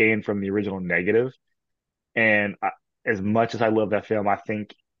supposedly scanned from the original negative. And as much as I love that film, I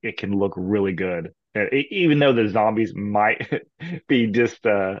think it can look really good, even though the zombies might be just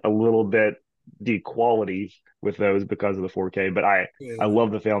a little bit the quality with those because of the 4K. But I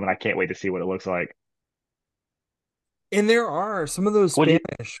love the film, and I can't wait to see what it looks like. And there are some of those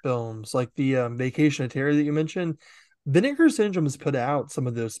Spanish films, like the Vacation of Terror that you mentioned. Vinegar Syndrome has put out some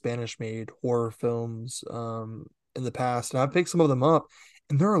of those Spanish-made horror films in the past, and I've picked some of them up,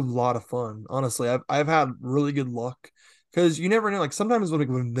 and they're a lot of fun. Honestly, I've had really good luck because you never know. Like sometimes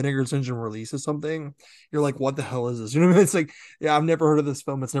when Vinegar Syndrome releases something, you're like, "What the hell is this?" You know what I mean? It's like, yeah, I've never heard of this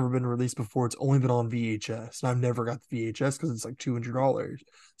film. It's never been released before. It's only been on VHS, and I've never got the VHS because it's like $200.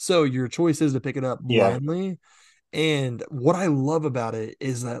 So your choice is to pick it up blindly. Yeah. And what I love about it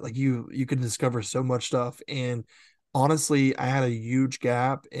is that like you can discover so much stuff. And honestly, I had a huge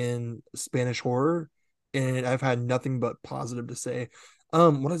gap in Spanish horror, and I've had nothing but positive to say.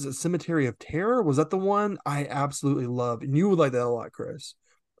 What is it? Cemetery of Terror? Was that the one I absolutely loved? And you would like that a lot, Chris.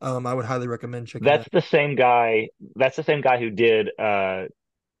 I would highly recommend checking That's that. the same guy. That's the same guy who did the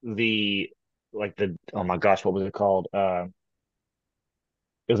the oh my gosh, what was it called? It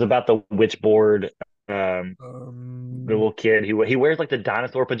was about the witchboard. The Um, little kid he wears like the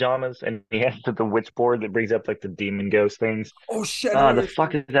dinosaur pajamas and he has the witchboard that brings up like the demon ghost things. oh shit, I know what The you're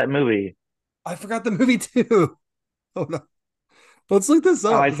fuck saying. is that movie? I forgot the movie too. Oh no. Let's look this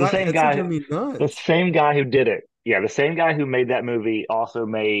Oh, up it's because the I same it's gonna guy. drive me The nuts. same guy who did it. Yeah, the same guy who made that movie also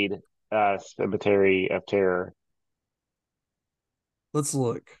made Cemetery of Terror. Let's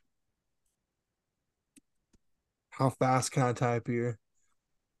look. How fast can I type here?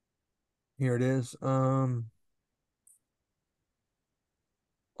 Here it is.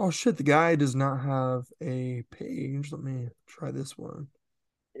 Oh shit, the guy does not have a page. Let me try this one.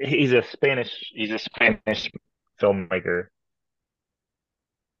 He's a Spanish filmmaker.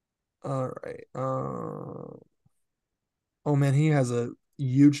 All right. Oh man, he has a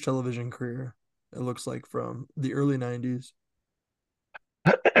huge television career. It looks like from the early 90s.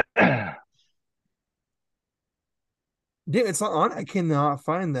 Damn, it's not on. I cannot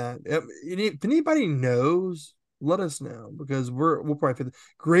find that. If anybody knows, let us know because we'll probably fit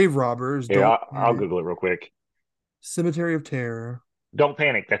Grave Robbers, Here, Don't I'll Panic, Google it real quick. Cemetery of Terror. Don't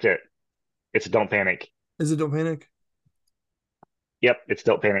Panic. That's it. It's Don't Panic. Is it Don't Panic? Yep, it's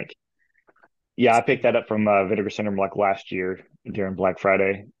Don't Panic. Yeah, I picked that up from Vinegar Syndrome like last year during Black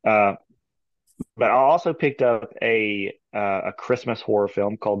Friday. But I also picked up a Christmas horror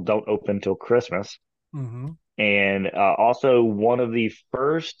film called Don't Open Till Christmas, Mm-hmm. and also one of the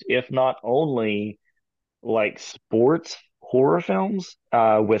first, if not only, like sports horror films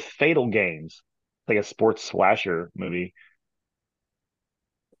with fatal games, like a sports slasher movie.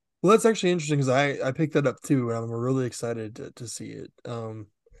 Well, that's actually interesting because I picked that up too, and I'm really excited to see it.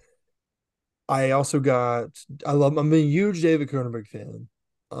 I also got I'm a huge David Cronenberg fan.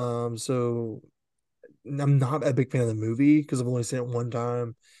 So I'm not a big fan of the movie because I've only seen it one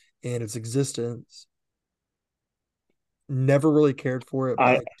time and its existence. Never really cared for it, but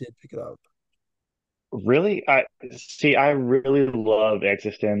I I did pick it up. I really love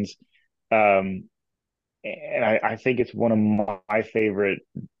Existence, um, and I think it's one of my favorite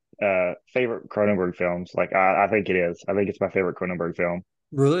Cronenberg films. Like I think it is. I think it's my favorite Cronenberg film.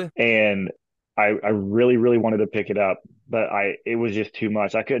 Really? And I really, really wanted to pick it up, but it was just too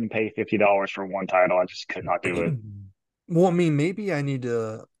much. I couldn't pay $50 for one title. I just could not do it. Well, I mean, maybe I need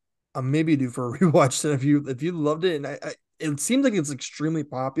to maybe do for a rewatch then if you loved it and I it seems like it's extremely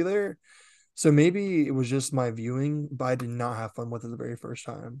popular. So maybe it was just my viewing, but I did not have fun with it the very first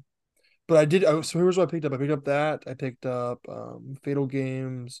time. But I did. So here's what I picked up. I picked up that. I picked up Fatal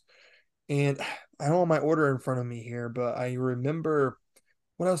Games, and I don't have my order in front of me here, but I remember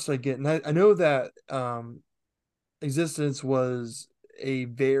what else did I get? And I know that Existence was a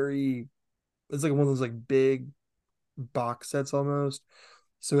very it's like one of those like big box sets almost.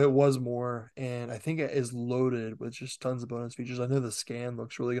 So it was more, and I think it is loaded with just tons of bonus features. I know the scan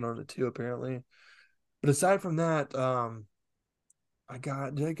looks really good on it too, apparently. But aside from that, did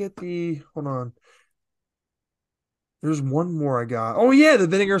I get the hold on. There's one more I got. Oh yeah, the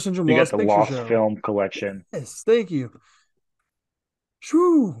Vinegar Syndrome You got Lost the Picture Lost Show. Film Collection. Yes, thank you.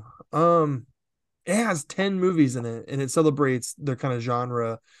 Shoo. It has 10 movies in it, and it celebrates their kind of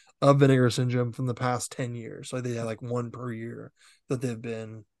genre of Vinegar Syndrome from the past 10 years. So they had like one per year that they've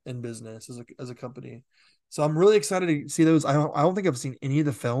been in business as a company. So I'm really excited to see those. I don't think I've seen any of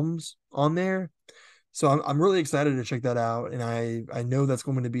the films on there. So I'm really excited to check that out, and I know that's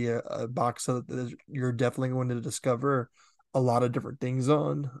going to be a box set that you're definitely going to discover a lot of different things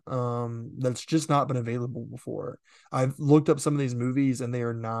on. That's just not been available before. I've looked up some of these movies, and they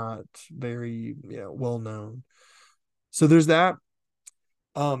are not very well known. So there's that.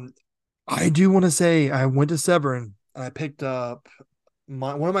 Um, I do want to say I went to Severn and I picked up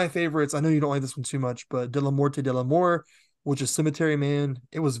my one of my favorites. I know you don't like this one too much, but De La Morte de la Mort, which is Cemetery Man.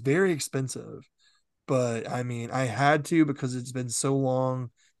 It was very expensive, but I mean, I had to because it's been so long.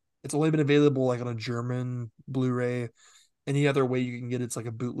 It's only been available like on a German Blu-ray. Any other way you can get it's like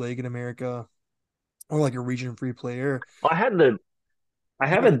a bootleg in America or like a region free player. Well, I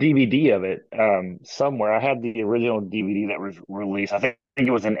have a Yeah. DVD of it somewhere. I had the original DVD that was released. I think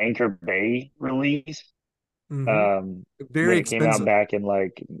it was an Anchor Bay release Mm-hmm. um, Very when it came out expensive. back in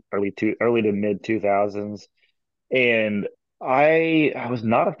like early to mid 2000s. And I was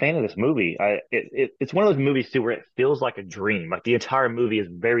not a fan of this movie. It's one of those movies too where it feels like a dream. Like the entire movie is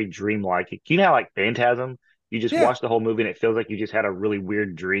very dreamlike. You know how like Phantasm, you just Yeah. watch the whole movie and it feels like you just had a really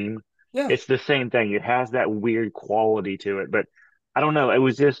weird dream. Yeah. It's the same thing. It has that weird quality to it, but I don't know. It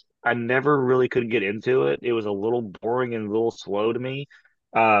was just I never really could get into it. It was a little boring and a little slow to me.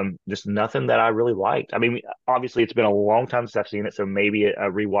 Just nothing that I really liked. I mean, obviously it's been a long time since I've seen it, so maybe a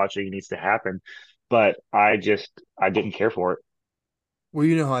rewatching needs to happen, but I didn't care for it. Well,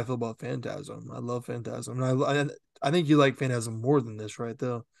 you know how I feel about Phantasm. I love Phantasm. And I think you like Phantasm more than this, right?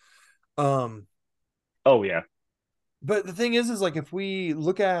 Though. Um, Oh yeah. but the thing is like if we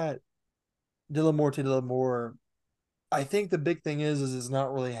look at De La Mort, I think the big thing is it's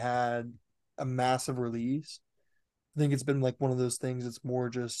not really had a massive release. I think it's been like one of those things. It's more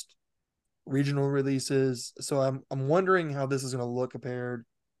just regional releases. So I'm wondering how this is going to look compared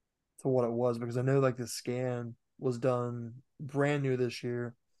to what it was because I know like the scan was done brand new this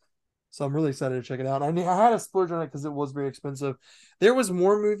year. So I'm really excited to check it out. I had a splurge on it because it was very expensive. There was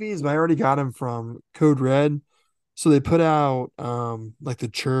more movies, but I already got them from Code Red. So they put out like the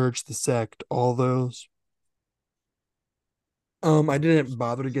Church, the Sect, all those. I didn't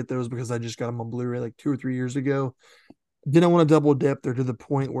bother to get those because I just got them on Blu-ray like 2 or 3 years ago. Didn't want to double dip. They're to the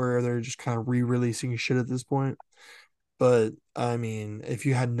point where they're just kind of re-releasing shit at this point. But I mean, if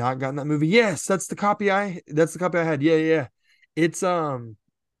you had not gotten that movie, yes, that's the copy I had. Yeah, yeah. It's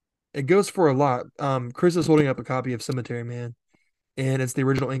it goes for a lot. Chris is holding up a copy of Cemetery Man, and it's the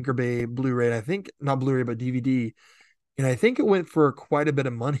original Anchor Bay Blu-ray. I think not Blu-ray, but DVD. And I think it went for quite a bit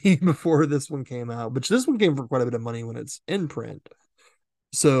of money before this one came out, which this one came for quite a bit of money when it's in print.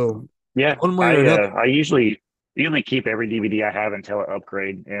 So Yeah, one way or another. I usually keep every DVD I have until I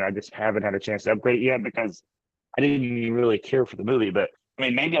upgrade, and I just haven't had a chance to upgrade yet because I didn't even really care for the movie. But I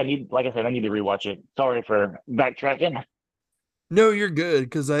mean, maybe I need, like I said, I need to rewatch it. Sorry for backtracking. No, you're good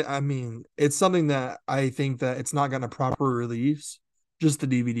because I mean it's something that I think that it's not gotten a proper release, just the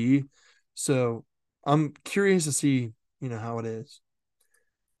DVD. So I'm curious to see, how it is.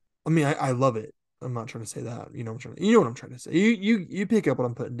 I mean, I love it. I'm not trying to say that. You know what I'm trying to say. You pick up what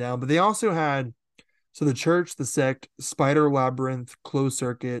I'm putting down. But they also had the Church, the Sect, Spider Labyrinth, Closed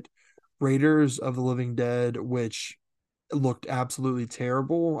Circuit, Raiders of the Living Dead, which looked absolutely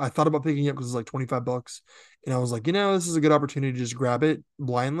terrible. I thought about picking it up because it's like $25, and I was like, this is a good opportunity to just grab it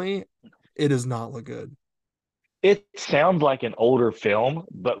blindly. It does not look good. It sounds like an older film,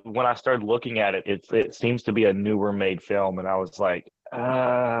 but when I started looking at it, it seems to be a newer made film, and I was like,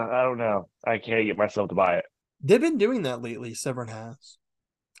 I don't know. I can't get myself to buy it. They've been doing that lately. Severn has,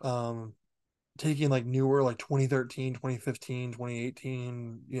 um, taking like newer, like 2013, 2015,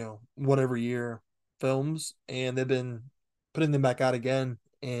 2018, whatever year films, and they've been putting them back out again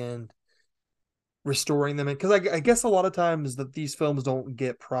and restoring them. Because I guess a lot of times that these films don't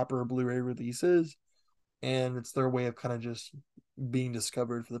get proper Blu-ray releases, and it's their way of kind of just being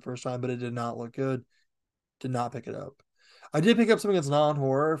discovered for the first time. But it did not look good. Did not pick it up. I did pick up something that's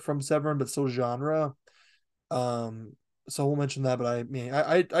non-horror from Severn, but still genre. Um, so I won't mention that, but I mean,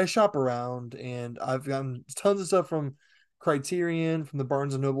 I shop around and I've gotten tons of stuff from Criterion, from the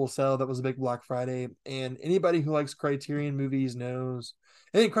Barnes and Noble sale. That was a big Black Friday, and anybody who likes Criterion movies knows.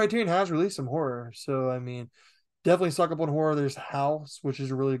 I think Criterion has released some horror, so I mean, definitely stock up on horror. There's House, which is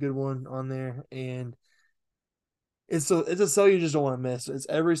a really good one on there, and it's a sale you just don't want to miss. It's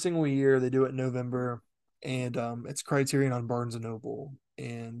every single year they do it in November, and it's Criterion on Barnes and Noble,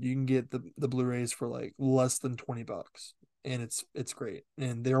 and you can get the Blu-rays for like less than $20, and it's great,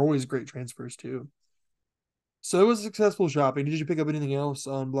 and they're always great transfers too. So it was successful shopping. Did you pick up anything else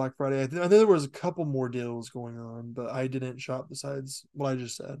on Black Friday? I know there was a couple more deals going on, but I didn't shop besides what I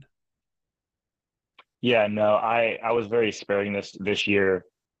just said. Yeah, no, I was very sparing this year.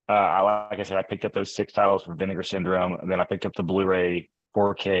 Like I said, I picked up those six titles from Vinegar Syndrome, and then I picked up the Blu-ray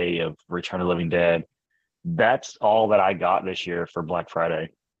 4K of Return of the Living Dead. That's all that I got this year for Black Friday.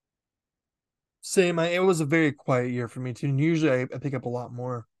 Same. It was a very quiet year for me too. And usually I pick up a lot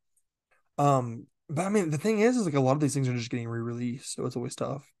more. But I mean, the thing is like a lot of these things are just getting re-released, so it's always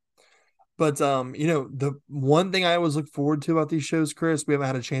tough. But the one thing I always look forward to about these shows, Chris, we haven't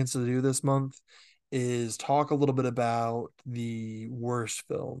had a chance to do this month, is talk a little bit about the worst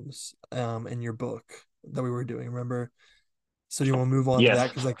films in your book that we were doing. Remember? So do you want to move on to that? Yes,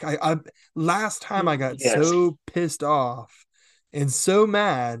 Because like I last time I got yes, so pissed off and so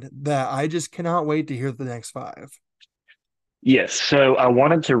mad that I just cannot wait to hear the next five. yes. So I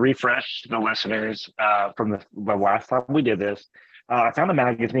wanted to refresh the listeners from the last time we did this. I found a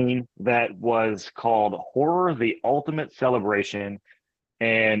magazine that was called Horror: The Ultimate Celebration,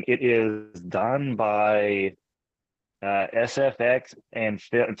 and it is done by SFX and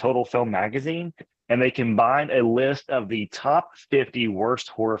Total Film Magazine, and they combined a list of the top 50 worst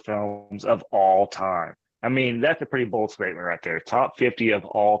horror films of all time. I mean, that's a pretty bold statement right there. Top 50 of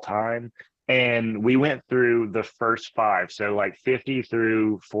all time. And we went through the first five, so like 50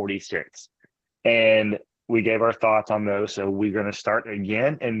 through 46. And we gave our thoughts on those. So we're going to start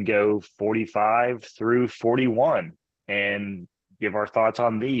again and go 45 through 41 and give our thoughts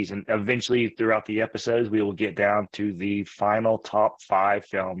on these. And eventually throughout the episodes, we will get down to the final top 5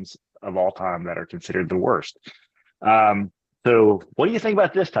 films of all time that are considered the worst. So what do you think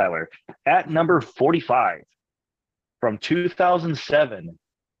about this, Tyler? At number 45 from 2007,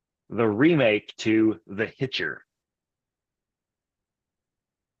 the remake to The Hitcher.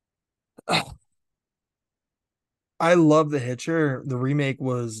 I love The Hitcher. The remake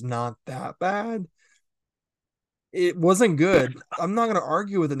was not that bad. It wasn't good. I'm not going to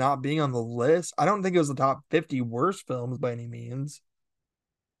argue with it not being on the list. I don't think it was the top 50 worst films by any means.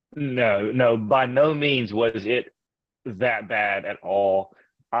 No, by no means was it that bad at all.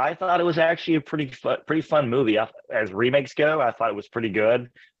 I thought it was actually a pretty fun movie. As remakes go, I thought it was pretty good.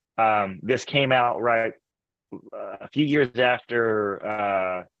 This came out right a few years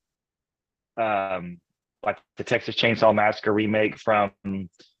after like the Texas Chainsaw Massacre remake from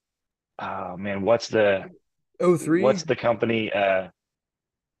oh man, what's the 03? What's the company?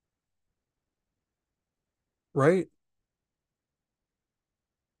 Right?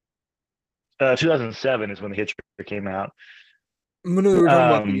 2007 is when The Hitcher came out. No, we were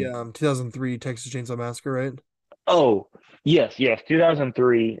talking about the 2003 Texas Chainsaw Massacre, right? Oh, yes,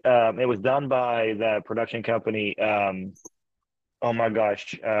 2003. It was done by the production company. Oh my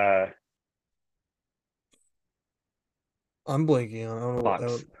gosh. I'm blanking. I don't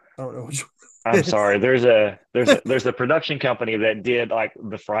know which one. I'm sorry. There's a production company that did like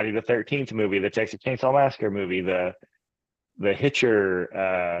the Friday the 13th movie, the Texas Chainsaw Massacre movie, the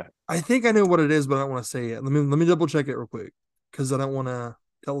Hitcher. I think I know what it is, but I don't want to say it. Let me double check it real quick because I don't want to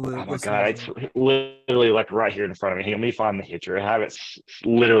tell the. Oh my god, it's literally like right here in front of me. Hey, let me find The Hitcher. I have it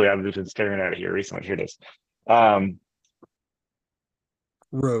literally. I've just been staring at it here recently. Here it is.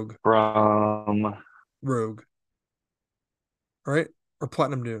 Rogue. From Rogue. Right? Or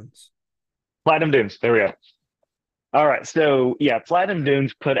Platinum Dunes. Platinum Dunes. There we go. All right. So yeah, Platinum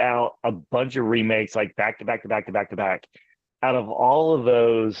Dunes put out a bunch of remakes like back to back to back to back to back. Out of all of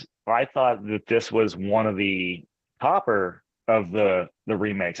those, I thought that this was one of the topper of the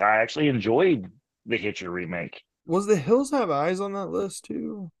remakes. I actually enjoyed the Hitcher remake. Was The Hills Have Eyes on that list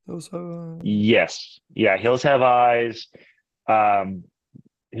too? Hills Have Eyes. Yes. Yeah, Hills Have Eyes.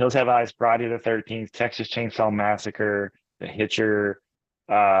 Hills Have Eyes, Friday the 13th, Texas Chainsaw Massacre, The Hitcher.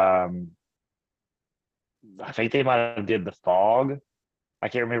 I think they might have did The Fog. I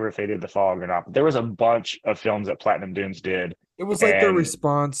can't remember if they did The Fog or not, but there was a bunch of films that Platinum Dunes did. It was like their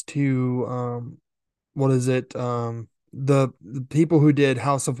response to what is it? The people who did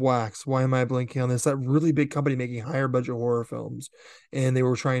House of Wax. Why am I blanking on this? That really big company making higher budget horror films, and they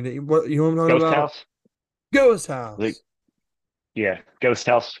were trying to what you know what I'm talking about? House? Ghost House. Yeah, Ghost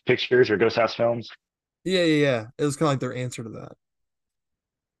House Pictures or Ghost House Films. Yeah. It was kind of like their answer to that.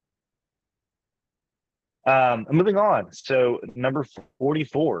 Moving on. So number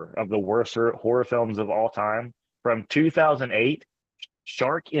 44 of the worst horror films of all time from 2008,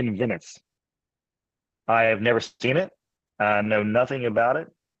 Shark in Venice. I have never seen it. I know nothing about it.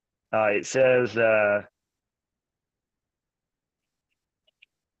 It says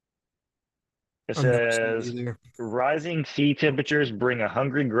rising sea temperatures bring a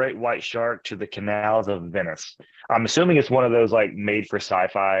hungry great white shark to the canals of Venice. I'm assuming it's one of those like made for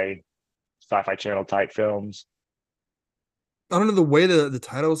sci-fi channel type films. I don't know the way the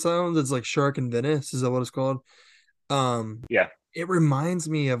title sounds. It's like Shark in Venice. Is that what it's called? Yeah. It reminds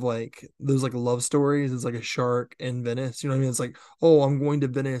me of like those like love stories. It's like a shark in Venice. You know what I mean? It's like, oh, I'm going to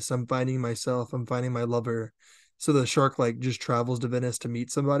Venice. I'm finding myself. I'm finding my lover. So the shark like just travels to Venice to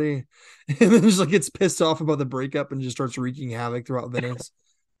meet somebody, and then just like gets pissed off about the breakup and just starts wreaking havoc throughout Venice.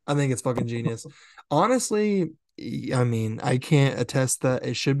 I think it's fucking genius. Honestly, I mean, I can't attest that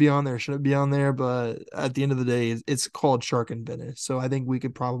it should be on there, shouldn't be on there, but at the end of the day, it's called Shark in Venice. So I think we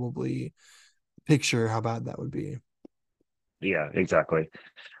could probably picture how bad that would be. Yeah, exactly.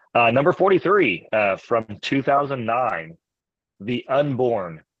 Number 43 from 2009, The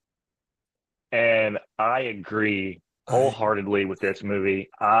Unborn. And I agree wholeheartedly with this movie.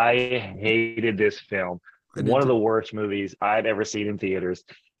 I hated this film. One of the worst movies I'd ever seen in theaters.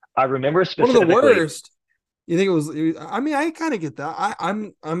 I remember specifically. One of the worst. You think it was? I mean, I kind of get that.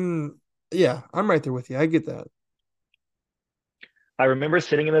 I'm right there with you. I get that. I remember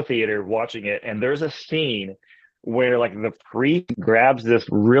sitting in the theater watching it, and there's a scene where like the priest grabs this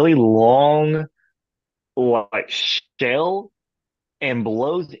really long, like shell and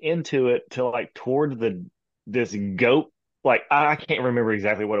blows into it to like toward this goat. Like I can't remember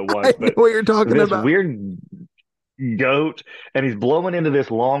exactly what it was, but what you're talking this about. weird goat, and he's blowing into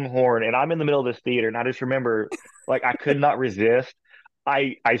this long horn, and I'm in the middle of this theater, and I just remember like I could not resist.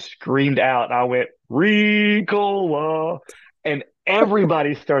 I screamed out. I went Ricola, and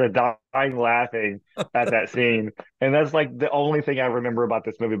everybody started dying laughing at that scene. And that's like the only thing I remember about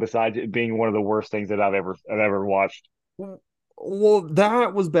this movie, besides it being one of the worst things that I've ever watched. Well,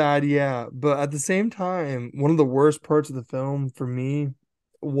 that was bad, yeah. But at the same time, one of the worst parts of the film for me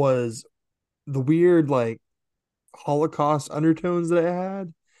was the weird like Holocaust undertones that it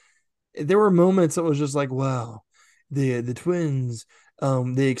had. There were moments that was just like, wow, the twins,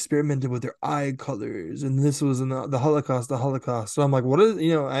 they experimented with their eye colors, and this was in the Holocaust, the Holocaust. So I'm like, what is,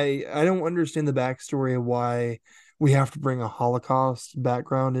 I don't understand the backstory of why we have to bring a Holocaust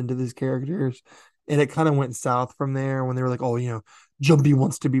background into these characters. And it kind of went south from there when they were like, oh, Jumpy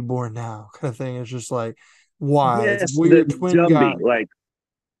wants to be born now, kind of thing. It's just like, why? It's Yes, the weird twin guy. Jumbie. Like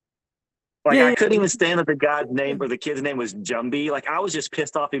Yeah, I couldn't even stand that the guy's name or the kid's name was Jumbie. Like I was just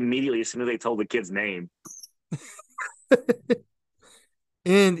pissed off immediately as soon as they told the kid's name.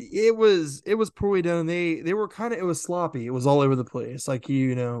 and it was poorly done. They were kind of, it was sloppy. It was all over the place. Like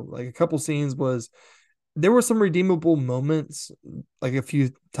like a couple scenes was, there were some redeemable moments like a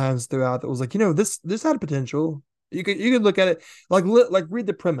few times throughout that was like, this had a potential. You could look at it like read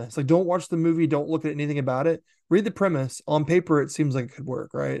the premise. Like don't watch the movie, don't look at anything about it. Read the premise. On paper it seems like it could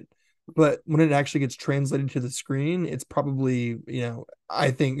work, right? But when it actually gets translated to the screen, it's probably,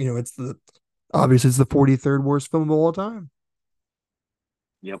 I think, obviously it's the 43rd worst film of all time.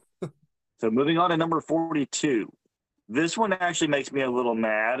 Yep. So moving on to number 42. This one actually makes me a little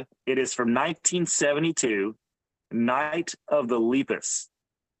mad. It is from 1972, Night of the Lepus.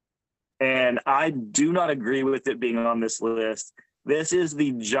 And I do not agree with it being on this list. This is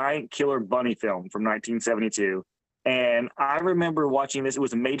the giant killer bunny film from 1972. And I remember watching this. It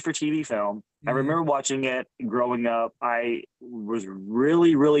was a made-for-TV film. I remember watching it growing up. I was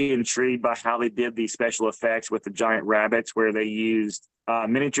really, really intrigued by how they did these special effects with the giant rabbits, where they used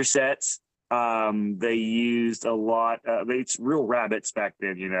miniature sets. They used a lot. It's real rabbits back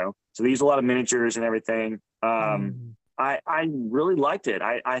then, So they used a lot of miniatures and everything. I really liked it.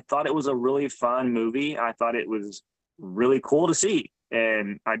 I thought it was a really fun movie. I thought it was really cool to see.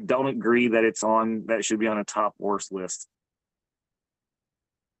 And I don't agree that it should be on a top worst list.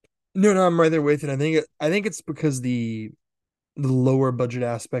 No, I'm right there with it. I think it's because the lower budget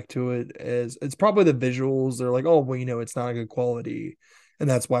aspect to it is, it's probably the visuals. They're like, oh well, it's not a good quality, and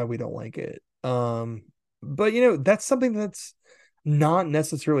that's why we don't like it. But that's something that's not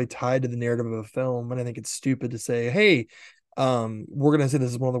necessarily tied to the narrative of a film. And I think it's stupid to say, hey, we're gonna say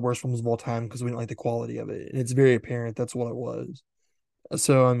this is one of the worst films of all time because we don't like the quality of it. And it's very apparent that's what it was.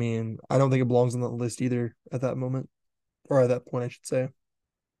 So I mean, I don't think it belongs on that list either at that moment, or at that point, I should say.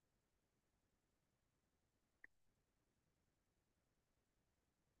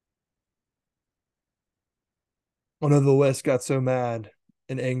 One of the list got so mad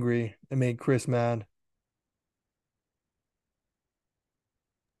and angry and made Chris mad.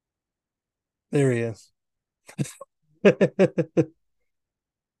 There he is. Did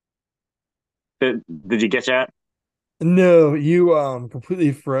you get that? No, you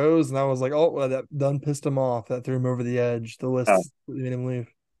completely froze, and I was like, oh, well, that done pissed him off. That threw him over the edge. The Oh. list made him leave.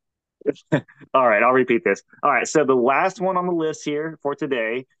 All right, I'll repeat this. All right, so the last one on the list here for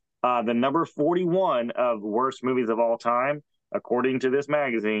today, the number 41 of worst movies of all time, according to this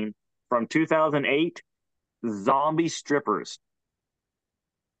magazine, from 2008, Zombie Strippers.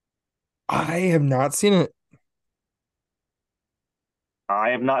 I have not seen it. I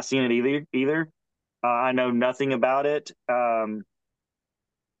have not seen it either. I know nothing about it. I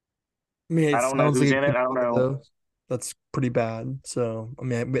mean, it I don't know sounds like who's it in it. could I be don't one of know. those. That's pretty bad. So, I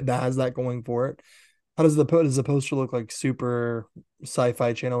mean, that has that going for it. How does the poster look like? Super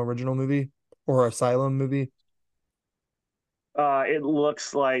sci-fi channel original movie or asylum movie? It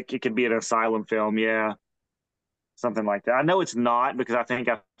looks like it could be an asylum film. Yeah, something like that. I know it's not because I think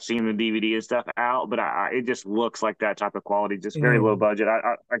I've seen the DVD and stuff out, but it just looks like that type of quality, just very low Mm. budget. Like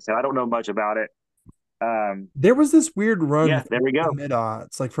I said, I don't know much about it. There was this weird run Yeah, there from we the go.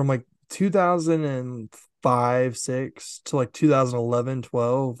 mid-aughts, like from like 2005, 6 to like 2011,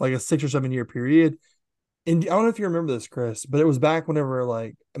 12, like a 6 or 7 year period. And I don't know if you remember this, Chris, but it was back whenever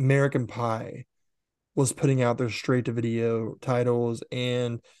like American Pie was putting out their straight to video titles,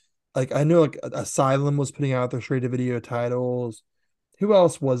 and like I know like Asylum was putting out their straight to video titles. Who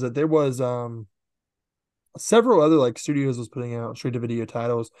else was it? There was several other like studios was putting out straight to video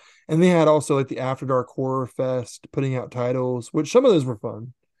titles, and they had also like the After Dark Horror Fest putting out titles, which some of those were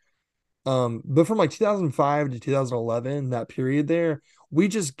fun. But from like 2005 to 2011, that period there, we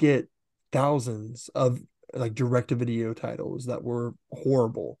just get thousands of like direct-to-video titles that were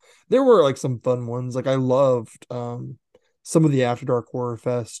horrible. There were like some fun ones. Like I loved some of the After Dark Horror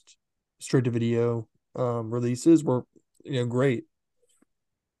Fest straight-to-video releases were great.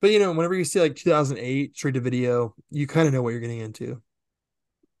 But whenever you see like 2008 straight-to-video, you kind of know what you're getting into.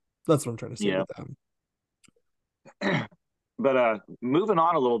 That's what I'm trying to say with that. But moving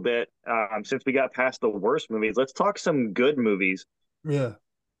on a little bit, since we got past the worst movies, let's talk some good movies. Yeah.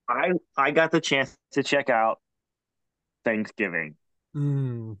 I got the chance to check out Thanksgiving.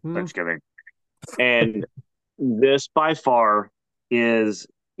 Mm-hmm. Thanksgiving. And this by far is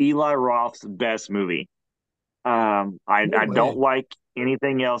Eli Roth's best movie. I don't like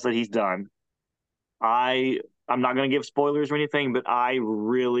anything else that he's done. I'm not going to give spoilers or anything, but I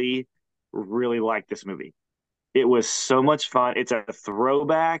really, really like this movie. It was so much fun. It's a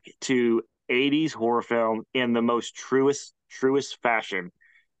throwback to 80s horror film in the most truest fashion.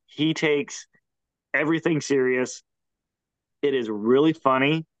 He takes everything serious. It is really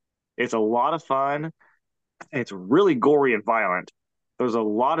funny. It's a lot of fun. It's really gory and violent. There's a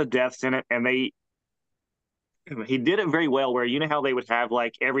lot of deaths in it, and he did it very well, where how they would have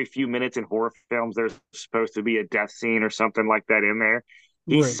like every few minutes in horror films there's supposed to be a death scene or something like that in there.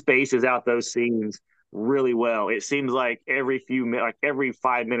 He spaces out those scenes really well. It seems like every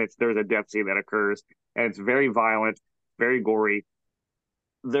 5 minutes there's a death scene that occurs, and it's very violent, very gory.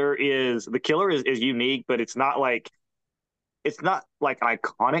 The killer is unique, but it's not like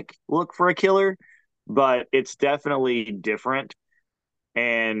iconic look for a killer, but it's definitely different.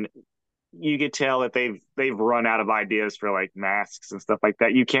 And you could tell that they've run out of ideas for like masks and stuff like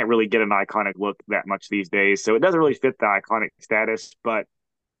that. You can't really get an iconic look that much these days, so it doesn't really fit the iconic status. But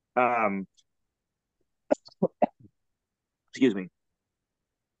excuse me,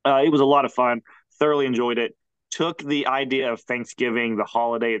 it was a lot of fun. Thoroughly enjoyed it. Took the idea of Thanksgiving, the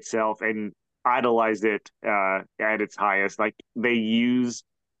holiday itself, and idolized it at its highest. Like they use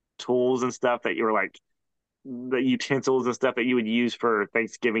tools and stuff that you're like the utensils and stuff that you would use for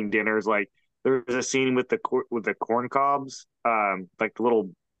Thanksgiving dinners. Like there's a scene with the corn cobs, like the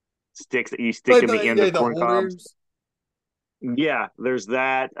little sticks that you stick in the end of corn cobs. Yeah, there's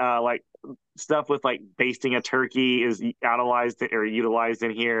that. Like stuff with like basting a turkey is utilized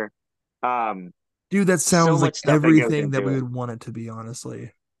in here. Dude, that sounds so like everything that we would want it to be,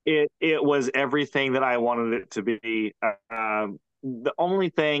 honestly. It was everything that I wanted it to be. The only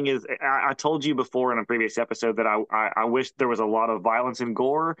thing is, I told you before in a previous episode that I wish there was a lot of violence and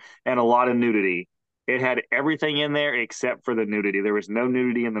gore and a lot of nudity. It had everything in there except for the nudity. There was no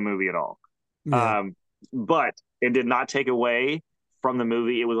nudity in the movie at all. Yeah. But it did not take away from the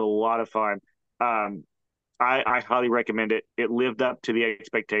movie. It was a lot of fun. I highly recommend it. It lived up to the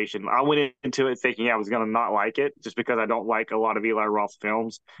expectation. I went into it thinking I was going to not like it just because I don't like a lot of Eli Roth's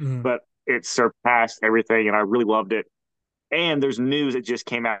films, but it surpassed everything, and I really loved it. And there's news that just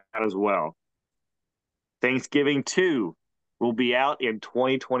came out as well. Thanksgiving 2 will be out in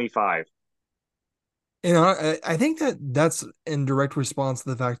 2025. And I think that's in direct response to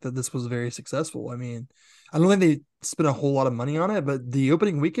the fact that this was very successful. I mean, I don't think they spent a whole lot of money on it, but the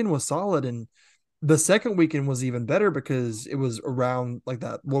opening weekend was solid, and the second weekend was even better because it was around like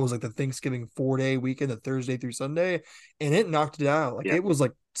that. What was like the Thanksgiving 4-day weekend, the Thursday through Sunday, and it knocked it out. Like it was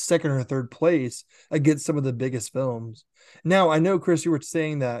like second or third place against some of the biggest films. Now I know, Chris, you were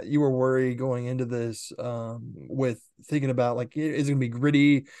saying that you were worried going into this with thinking about like, is it gonna be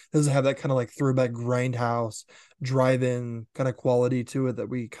gritty? Does it have that kind of like throwback grindhouse drive-in kind of quality to it that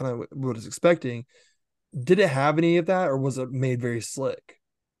we kind of was expecting? Did it have any of that, or was it made very slick?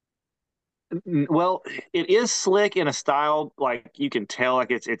 Well, it is slick in a style like you can tell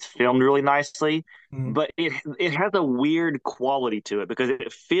like it's filmed really nicely, but it has a weird quality to it because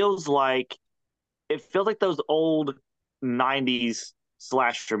it feels like those old 90s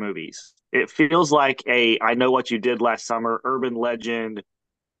slasher movies. It feels like I Know What You Did Last Summer, Urban Legend,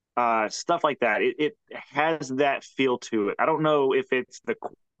 stuff like that. It has that feel to it. I don't know if it's the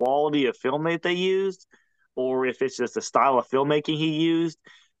quality of film that they used or if it's just the style of filmmaking he used,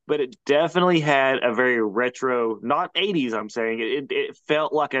 but it definitely had a very retro, not 80s, I'm saying. It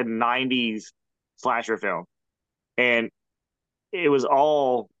felt like a 90s slasher film. And it was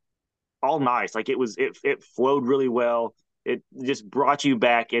all nice. Like it flowed really well. It just brought you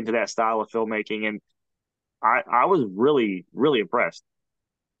back into that style of filmmaking. And I was really, really impressed.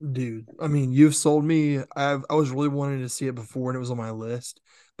 Dude, I mean, you've sold me. I was really wanting to see it before and it was on my list,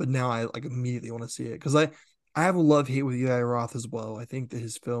 but now I like immediately want to see it because I have a love hate with Eli Roth as well. I think that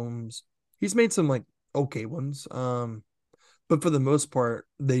his films, he's made some like okay ones, but for the most part,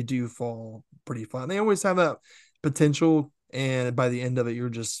 they do fall pretty flat. They always have that potential, and by the end of it,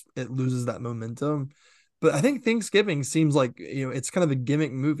 it loses that momentum. But I think Thanksgiving seems like, it's kind of a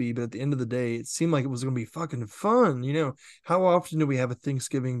gimmick movie, but at the end of the day, it seemed like it was going to be fucking fun. How often do we have a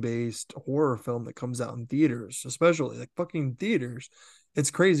Thanksgiving based horror film that comes out in theaters, especially like fucking theaters?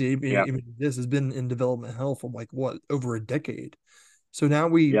 It's crazy. Yeah. This has been in development hell for like what, over a decade. So now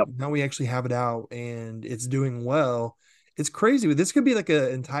we actually have it out and it's doing well. It's crazy. This could be like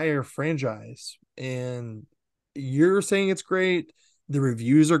an entire franchise. And you're saying it's great. The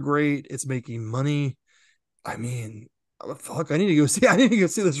reviews are great. It's making money. I mean, fuck, I need to go see. I need to go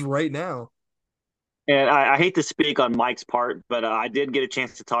see this right now. And I hate to speak on Mike's part, but I did get a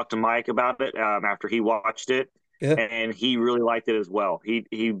chance to talk to Mike about it after he watched it, Yeah. and he really liked it as well.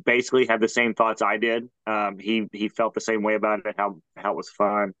 He basically had the same thoughts I did. He felt the same way about it, how it was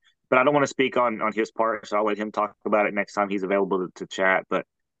fun. But I don't want to speak on his part, so I'll let him talk about it next time he's available to chat. But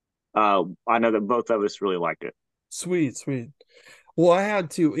I know that both of us really liked it. Sweet, sweet. Well, I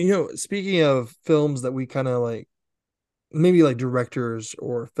had to, speaking of films that we kind of like, maybe like directors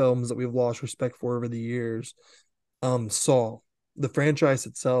or films that we've lost respect for over the years. Saw, the franchise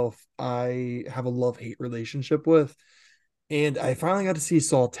itself, I have a love-hate relationship with. And I finally got to see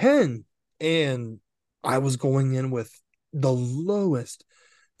Saw 10. And I was going in with the lowest,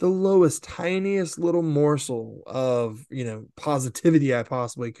 tiniest little morsel of, positivity I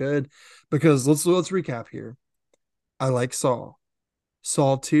possibly could. Because let's recap here. I like Saw.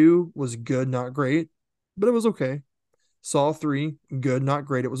 Saw 2 was good, not great, but it was okay. Saw 3, good, not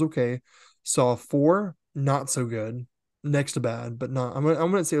great. It was okay. Saw 4, not so good. Next to bad, but not. I'm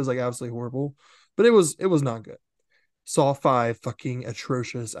gonna say it was like absolutely horrible, but it was not good. Saw 5, fucking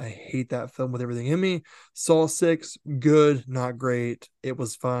atrocious. I hate that film with everything in me. Saw 6, good, not great. It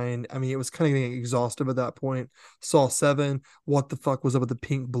was fine. I mean, it was kind of getting exhaustive at that point. Saw 7, what the fuck was up with the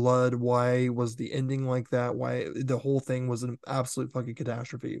pink blood? Why was the ending like that? Why the whole thing was an absolute fucking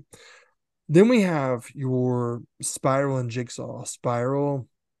catastrophe. Then we have your Spiral and Jigsaw. Spiral,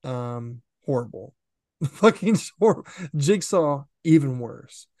 horrible. Fucking horrible. Jigsaw, even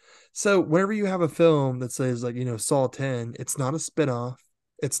worse. So whenever you have a film that says like, Saw 10, it's not a spinoff,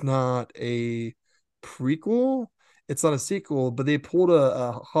 it's not a prequel, it's not a sequel, but they pulled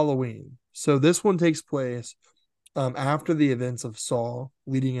a Halloween. So this one takes place after the events of Saw,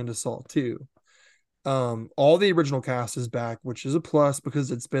 leading into Saw 2. All the original cast is back, which is a plus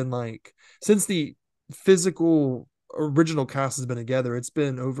because it's been like, since the physical original cast has been together, it's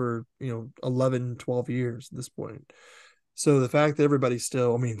been over 11, 12 years at this point. So the fact that everybody's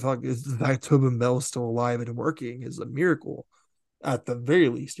still, I mean, fuck, the fact Tobin Bell's still alive and working is a miracle at the very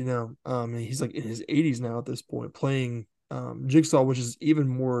least. And he's like in his 80s now at this point, playing Jigsaw, which is even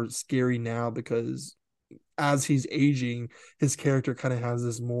more scary now because as he's aging, his character kind of has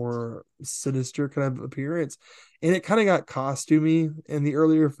this more sinister kind of appearance, and it kind of got costumey in the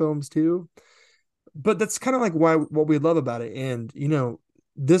earlier films too. But that's kind of like what we love about it. And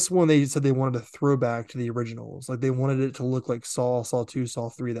this one, they said they wanted to throw back to the originals, like they wanted it to look like Saw 2, Saw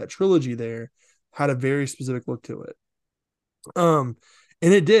 3. That trilogy there had a very specific look to it. And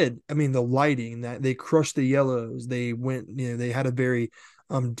it did. I mean, the lighting, that they crushed the yellows, they went, they had a very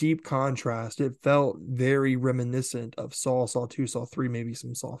deep contrast. It felt very reminiscent of Saw 2, Saw 3, maybe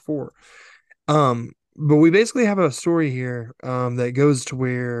some Saw 4. But we basically have a story here that goes to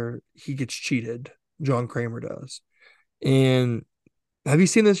where he gets cheated. John Kramer does. And have you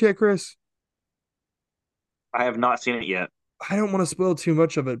seen this yet, Chris? I have not seen it yet. I don't want to spoil too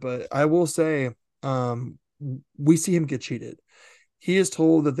much of it, but I will say we see him get cheated. He is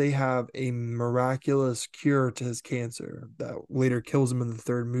told that they have a miraculous cure to his cancer that later kills him in the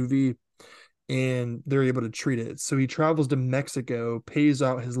third movie, and they're able to treat it. So he travels to Mexico, pays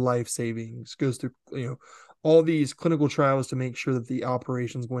out his life savings, goes through all these clinical trials to make sure that the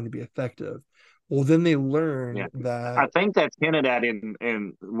operation is going to be effective. Well, then they learn that I think that's hinted at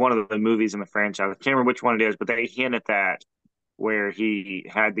in one of the movies in the franchise. I can't remember which one it is, but they hint at that where he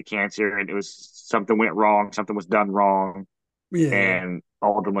had the cancer and it was something went wrong, something was done wrong, and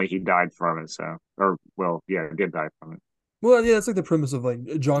ultimately he died from it. He did die from it. Well, yeah, that's like the premise of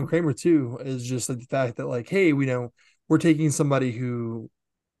like John Kramer too, is just like the fact that like, hey, we're taking somebody who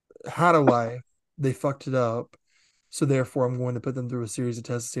had a life, they fucked it up, so therefore I'm going to put them through a series of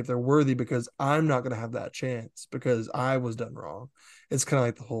tests to see if they're worthy because I'm not going to have that chance because I was done wrong. It's kind of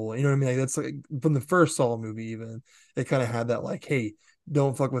like the whole, you know what I mean? Like that's like from the first Saw movie, even it kind of had that like, hey,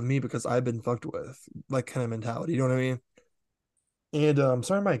 don't fuck with me because I've been fucked with, like kind of mentality. You know what I mean? And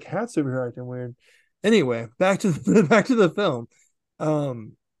sorry, my cat's over here acting weird. Anyway, back to the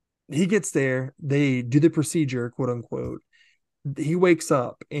film. He gets there, they do the procedure, quote unquote. He wakes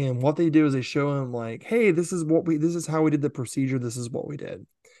up, and what they do is they show him like, hey, this is how we did the procedure, this is what we did.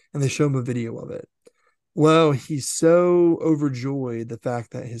 And they show him a video of it. Well, he's so overjoyed the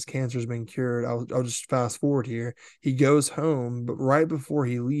fact that his cancer's been cured. I'll just fast forward here. He goes home, but right before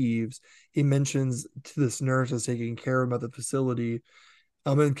he leaves, he mentions to this nurse that's taking care of him at the facility.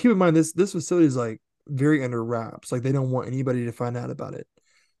 And keep in mind this facility is like very under wraps. Like they don't want anybody to find out about it.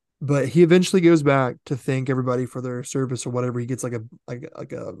 But he eventually goes back to thank everybody for their service or whatever. He gets like a I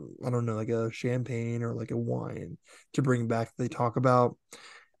don't know, like a champagne or like a wine to bring back that they talk about.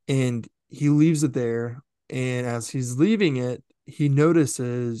 And he leaves it there. And as he's leaving it, he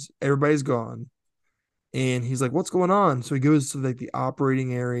notices everybody's gone. And he's like, what's going on? So he goes to like the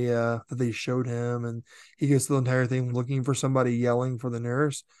operating area that they showed him, and he goes through the entire thing looking for somebody, yelling for the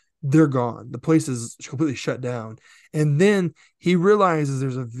nurse. They're gone. The place is completely shut down. And then he realizes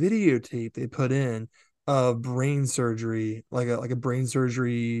there's a videotape they put in of brain surgery, like a brain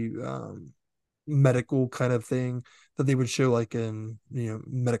surgery medical kind of thing that they would show like in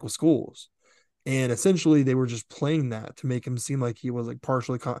medical schools. And essentially they were just playing that to make him seem like he was like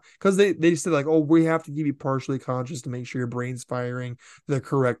partially because they said like, oh, we have to keep you partially conscious to make sure your brain's firing the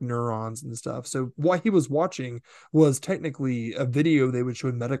correct neurons and stuff. So what he was watching was technically a video they would show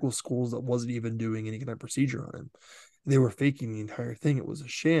in medical schools that wasn't even doing any kind of procedure on him. They were faking the entire thing. It was a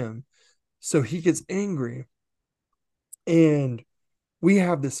sham. So he gets angry, and we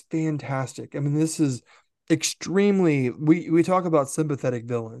have this fantastic, I mean, this is extremely, we talk about sympathetic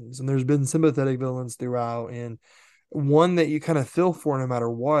villains, and there's been sympathetic villains throughout, and one that you kind of feel for no matter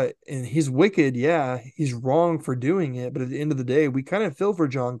what. And he's wicked, yeah, he's wrong for doing it, but at the end of the day, we kind of feel for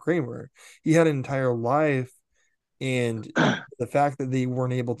John Kramer. He had an entire life, and the fact that they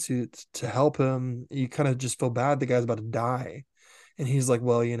weren't able to help him, you kind of just feel bad. The guy's about to die, and he's like,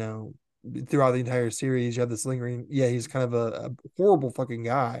 well, throughout the entire series, you have this lingering, yeah, he's kind of a horrible fucking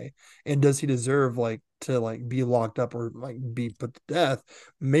guy. And does he deserve like to like be locked up or like be put to death?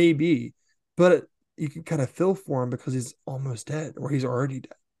 Maybe. But you can kind of feel for him because he's almost dead, or he's already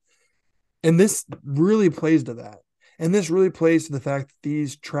dead. And this really plays to that. And this really plays to the fact that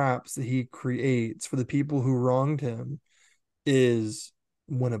these traps that he creates for the people who wronged him is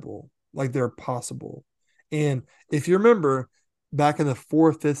winnable. Like they're possible. And if you remember back in the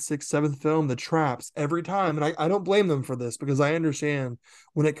fourth, fifth, sixth, seventh film, the traps every time, and I don't blame them for this, because I understand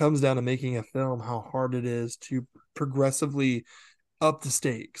when it comes down to making a film how hard it is to progressively up the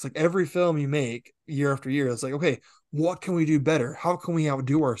stakes. Like every film you make year after year, it's like, okay, what can we do better? How can we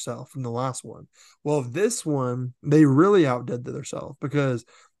outdo ourselves from the last one? Well, this one, they really outdid themselves, because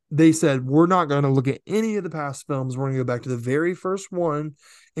they said, we're not going to look at any of the past films. We're going to go back to the very first one,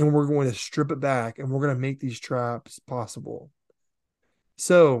 and we're going to strip it back, and we're going to make these traps possible.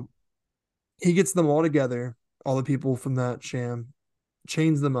 So he gets them all together, all the people from that sham,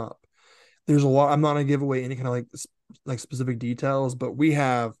 chains them up. There's a lot. I'm not going to give away any kind of like specific details, but we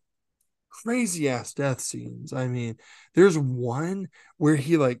have crazy ass death scenes. I mean, there's one where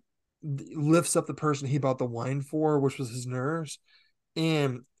he like lifts up the person he bought the wine for, which was his nurse,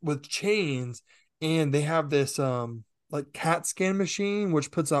 and with chains, and they have this like CAT scan machine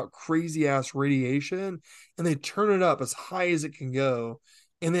which puts out crazy ass radiation, and they turn it up as high as it can go,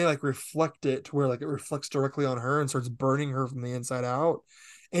 and they like reflect it to where like it reflects directly on her and starts burning her from the inside out.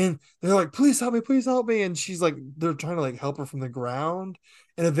 And they're like, please help me. And she's like, they're trying to like help her from the ground.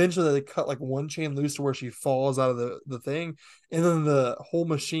 And eventually they cut like one chain loose to where she falls out of the thing. And then the whole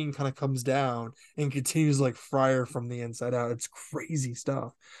machine kind of comes down and continues to like fry her from the inside out. It's crazy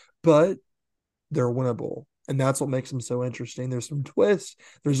stuff, but they're winnable. And that's what makes them so interesting. There's some twists.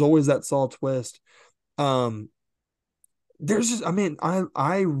 There's always that Saw twist. Um, there's just, I mean,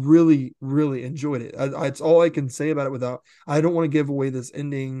 I really really enjoyed it. It's all I can say about it without, I don't want to give away this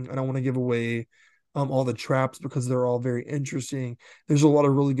ending. I don't want to give away all the traps, because they're all very interesting. There's a lot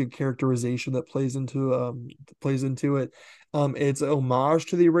of really good characterization that plays into it. It's an homage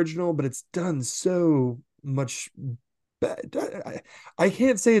to the original, but it's done so much better. I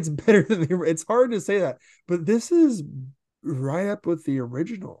can't say it's better than it's hard to say that, but this is right up with the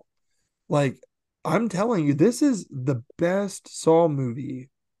original. Like, I'm telling you, this is the best Saw movie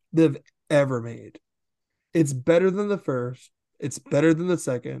they've ever made. It's better than the first. It's better than the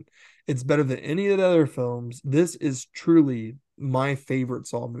second. It's better than any of the other films. This is truly my favorite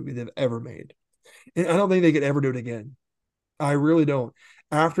Saw movie they've ever made. And I don't think they could ever do it again. I really don't.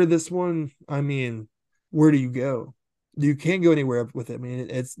 After this one, I mean, where do you go? You can't go anywhere with it. I mean,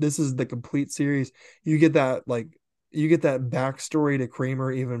 this is the complete series. You get that backstory to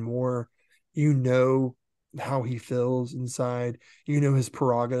Kramer even more. You know how he feels inside. You know his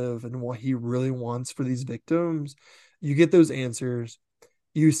prerogative and what he really wants for these victims. You get those answers.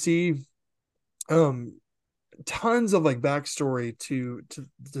 You see tons of like backstory to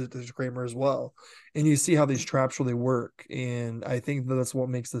Kramer as well, and you see how these traps really work, and I think that's what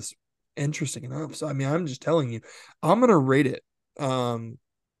makes this interesting enough. So I mean, I'm just telling you, I'm gonna rate it. I'm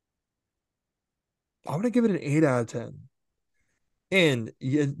gonna give it an 8 out of 10. And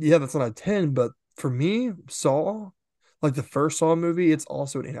yeah, that's not a 10, but for me, Saw, like the first Saw movie, it's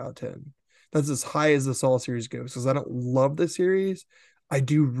also an 8 out of 10. That's as high as the Saw series goes. Because I don't love the series, I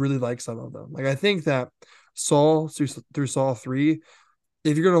do really like some of them. Like I think that Saw through Saw 3,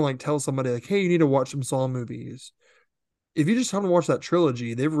 if you're gonna like tell somebody like, hey, you need to watch some Saw movies, if you just tell them to watch that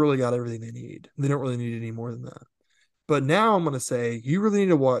trilogy, they've really got everything they need. They don't really need any more than that. But now I'm gonna say you really need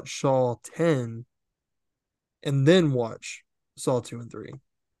to watch Saw 10 and then watch Saw 2 and 3.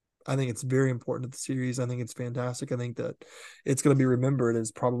 I think it's very important to the series. I think it's fantastic. I think that it's going to be remembered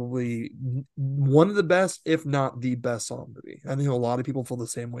as probably one of the best, if not the best Saw movie. I think a lot of people feel the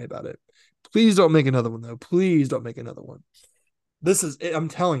same way about it. Please don't make another one, though. Please don't make another one. This is, I'm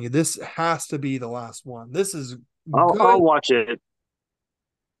telling you, this has to be the last one. This is good. I'll watch it.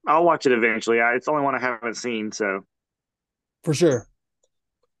 I'll watch it eventually. It's the only one I haven't seen, so. For sure.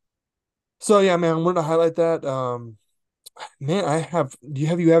 So, yeah, man, I'm going to highlight that. Man, do you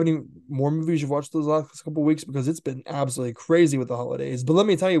have any more movies you've watched those last couple of weeks? Because it's been absolutely crazy with the holidays. But let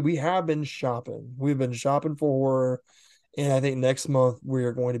me tell you, we have been shopping. We've been shopping for horror, and I think next month we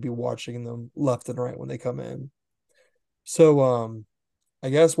are going to be watching them left and right when they come in. So I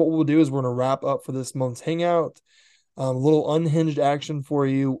guess what we'll do is we're going to wrap up for this month's hangout. A little unhinged action for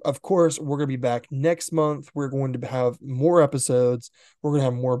you. Of course, we're going to be back next month. We're going to have more episodes. We're going to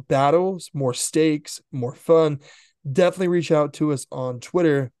have more battles, more stakes, more fun. Definitely reach out to us on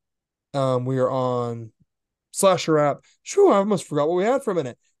Twitter. We are on Slasher App. Sure, I almost forgot what we had for a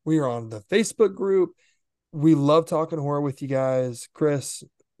minute. We are on the Facebook group. We love talking horror with you guys. Chris,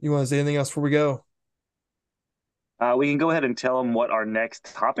 you want to say anything else before we go? We can go ahead and tell them what our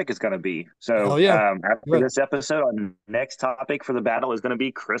next topic is going to be. So yeah. After this episode, our next topic for the battle is going to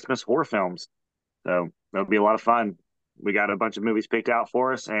be Christmas horror films. So that'll be a lot of fun. We got a bunch of movies picked out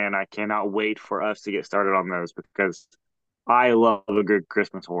for us, and I cannot wait for us to get started on those because I love a good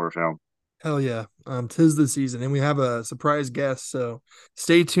Christmas horror film. Hell yeah. 'Tis the season, and we have a surprise guest, so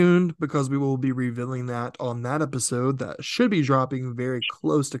stay tuned because we will be revealing that on that episode that should be dropping very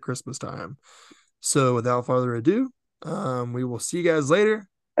close to Christmas time. So without further ado, we will see you guys later.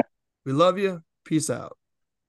 We love you. Peace out.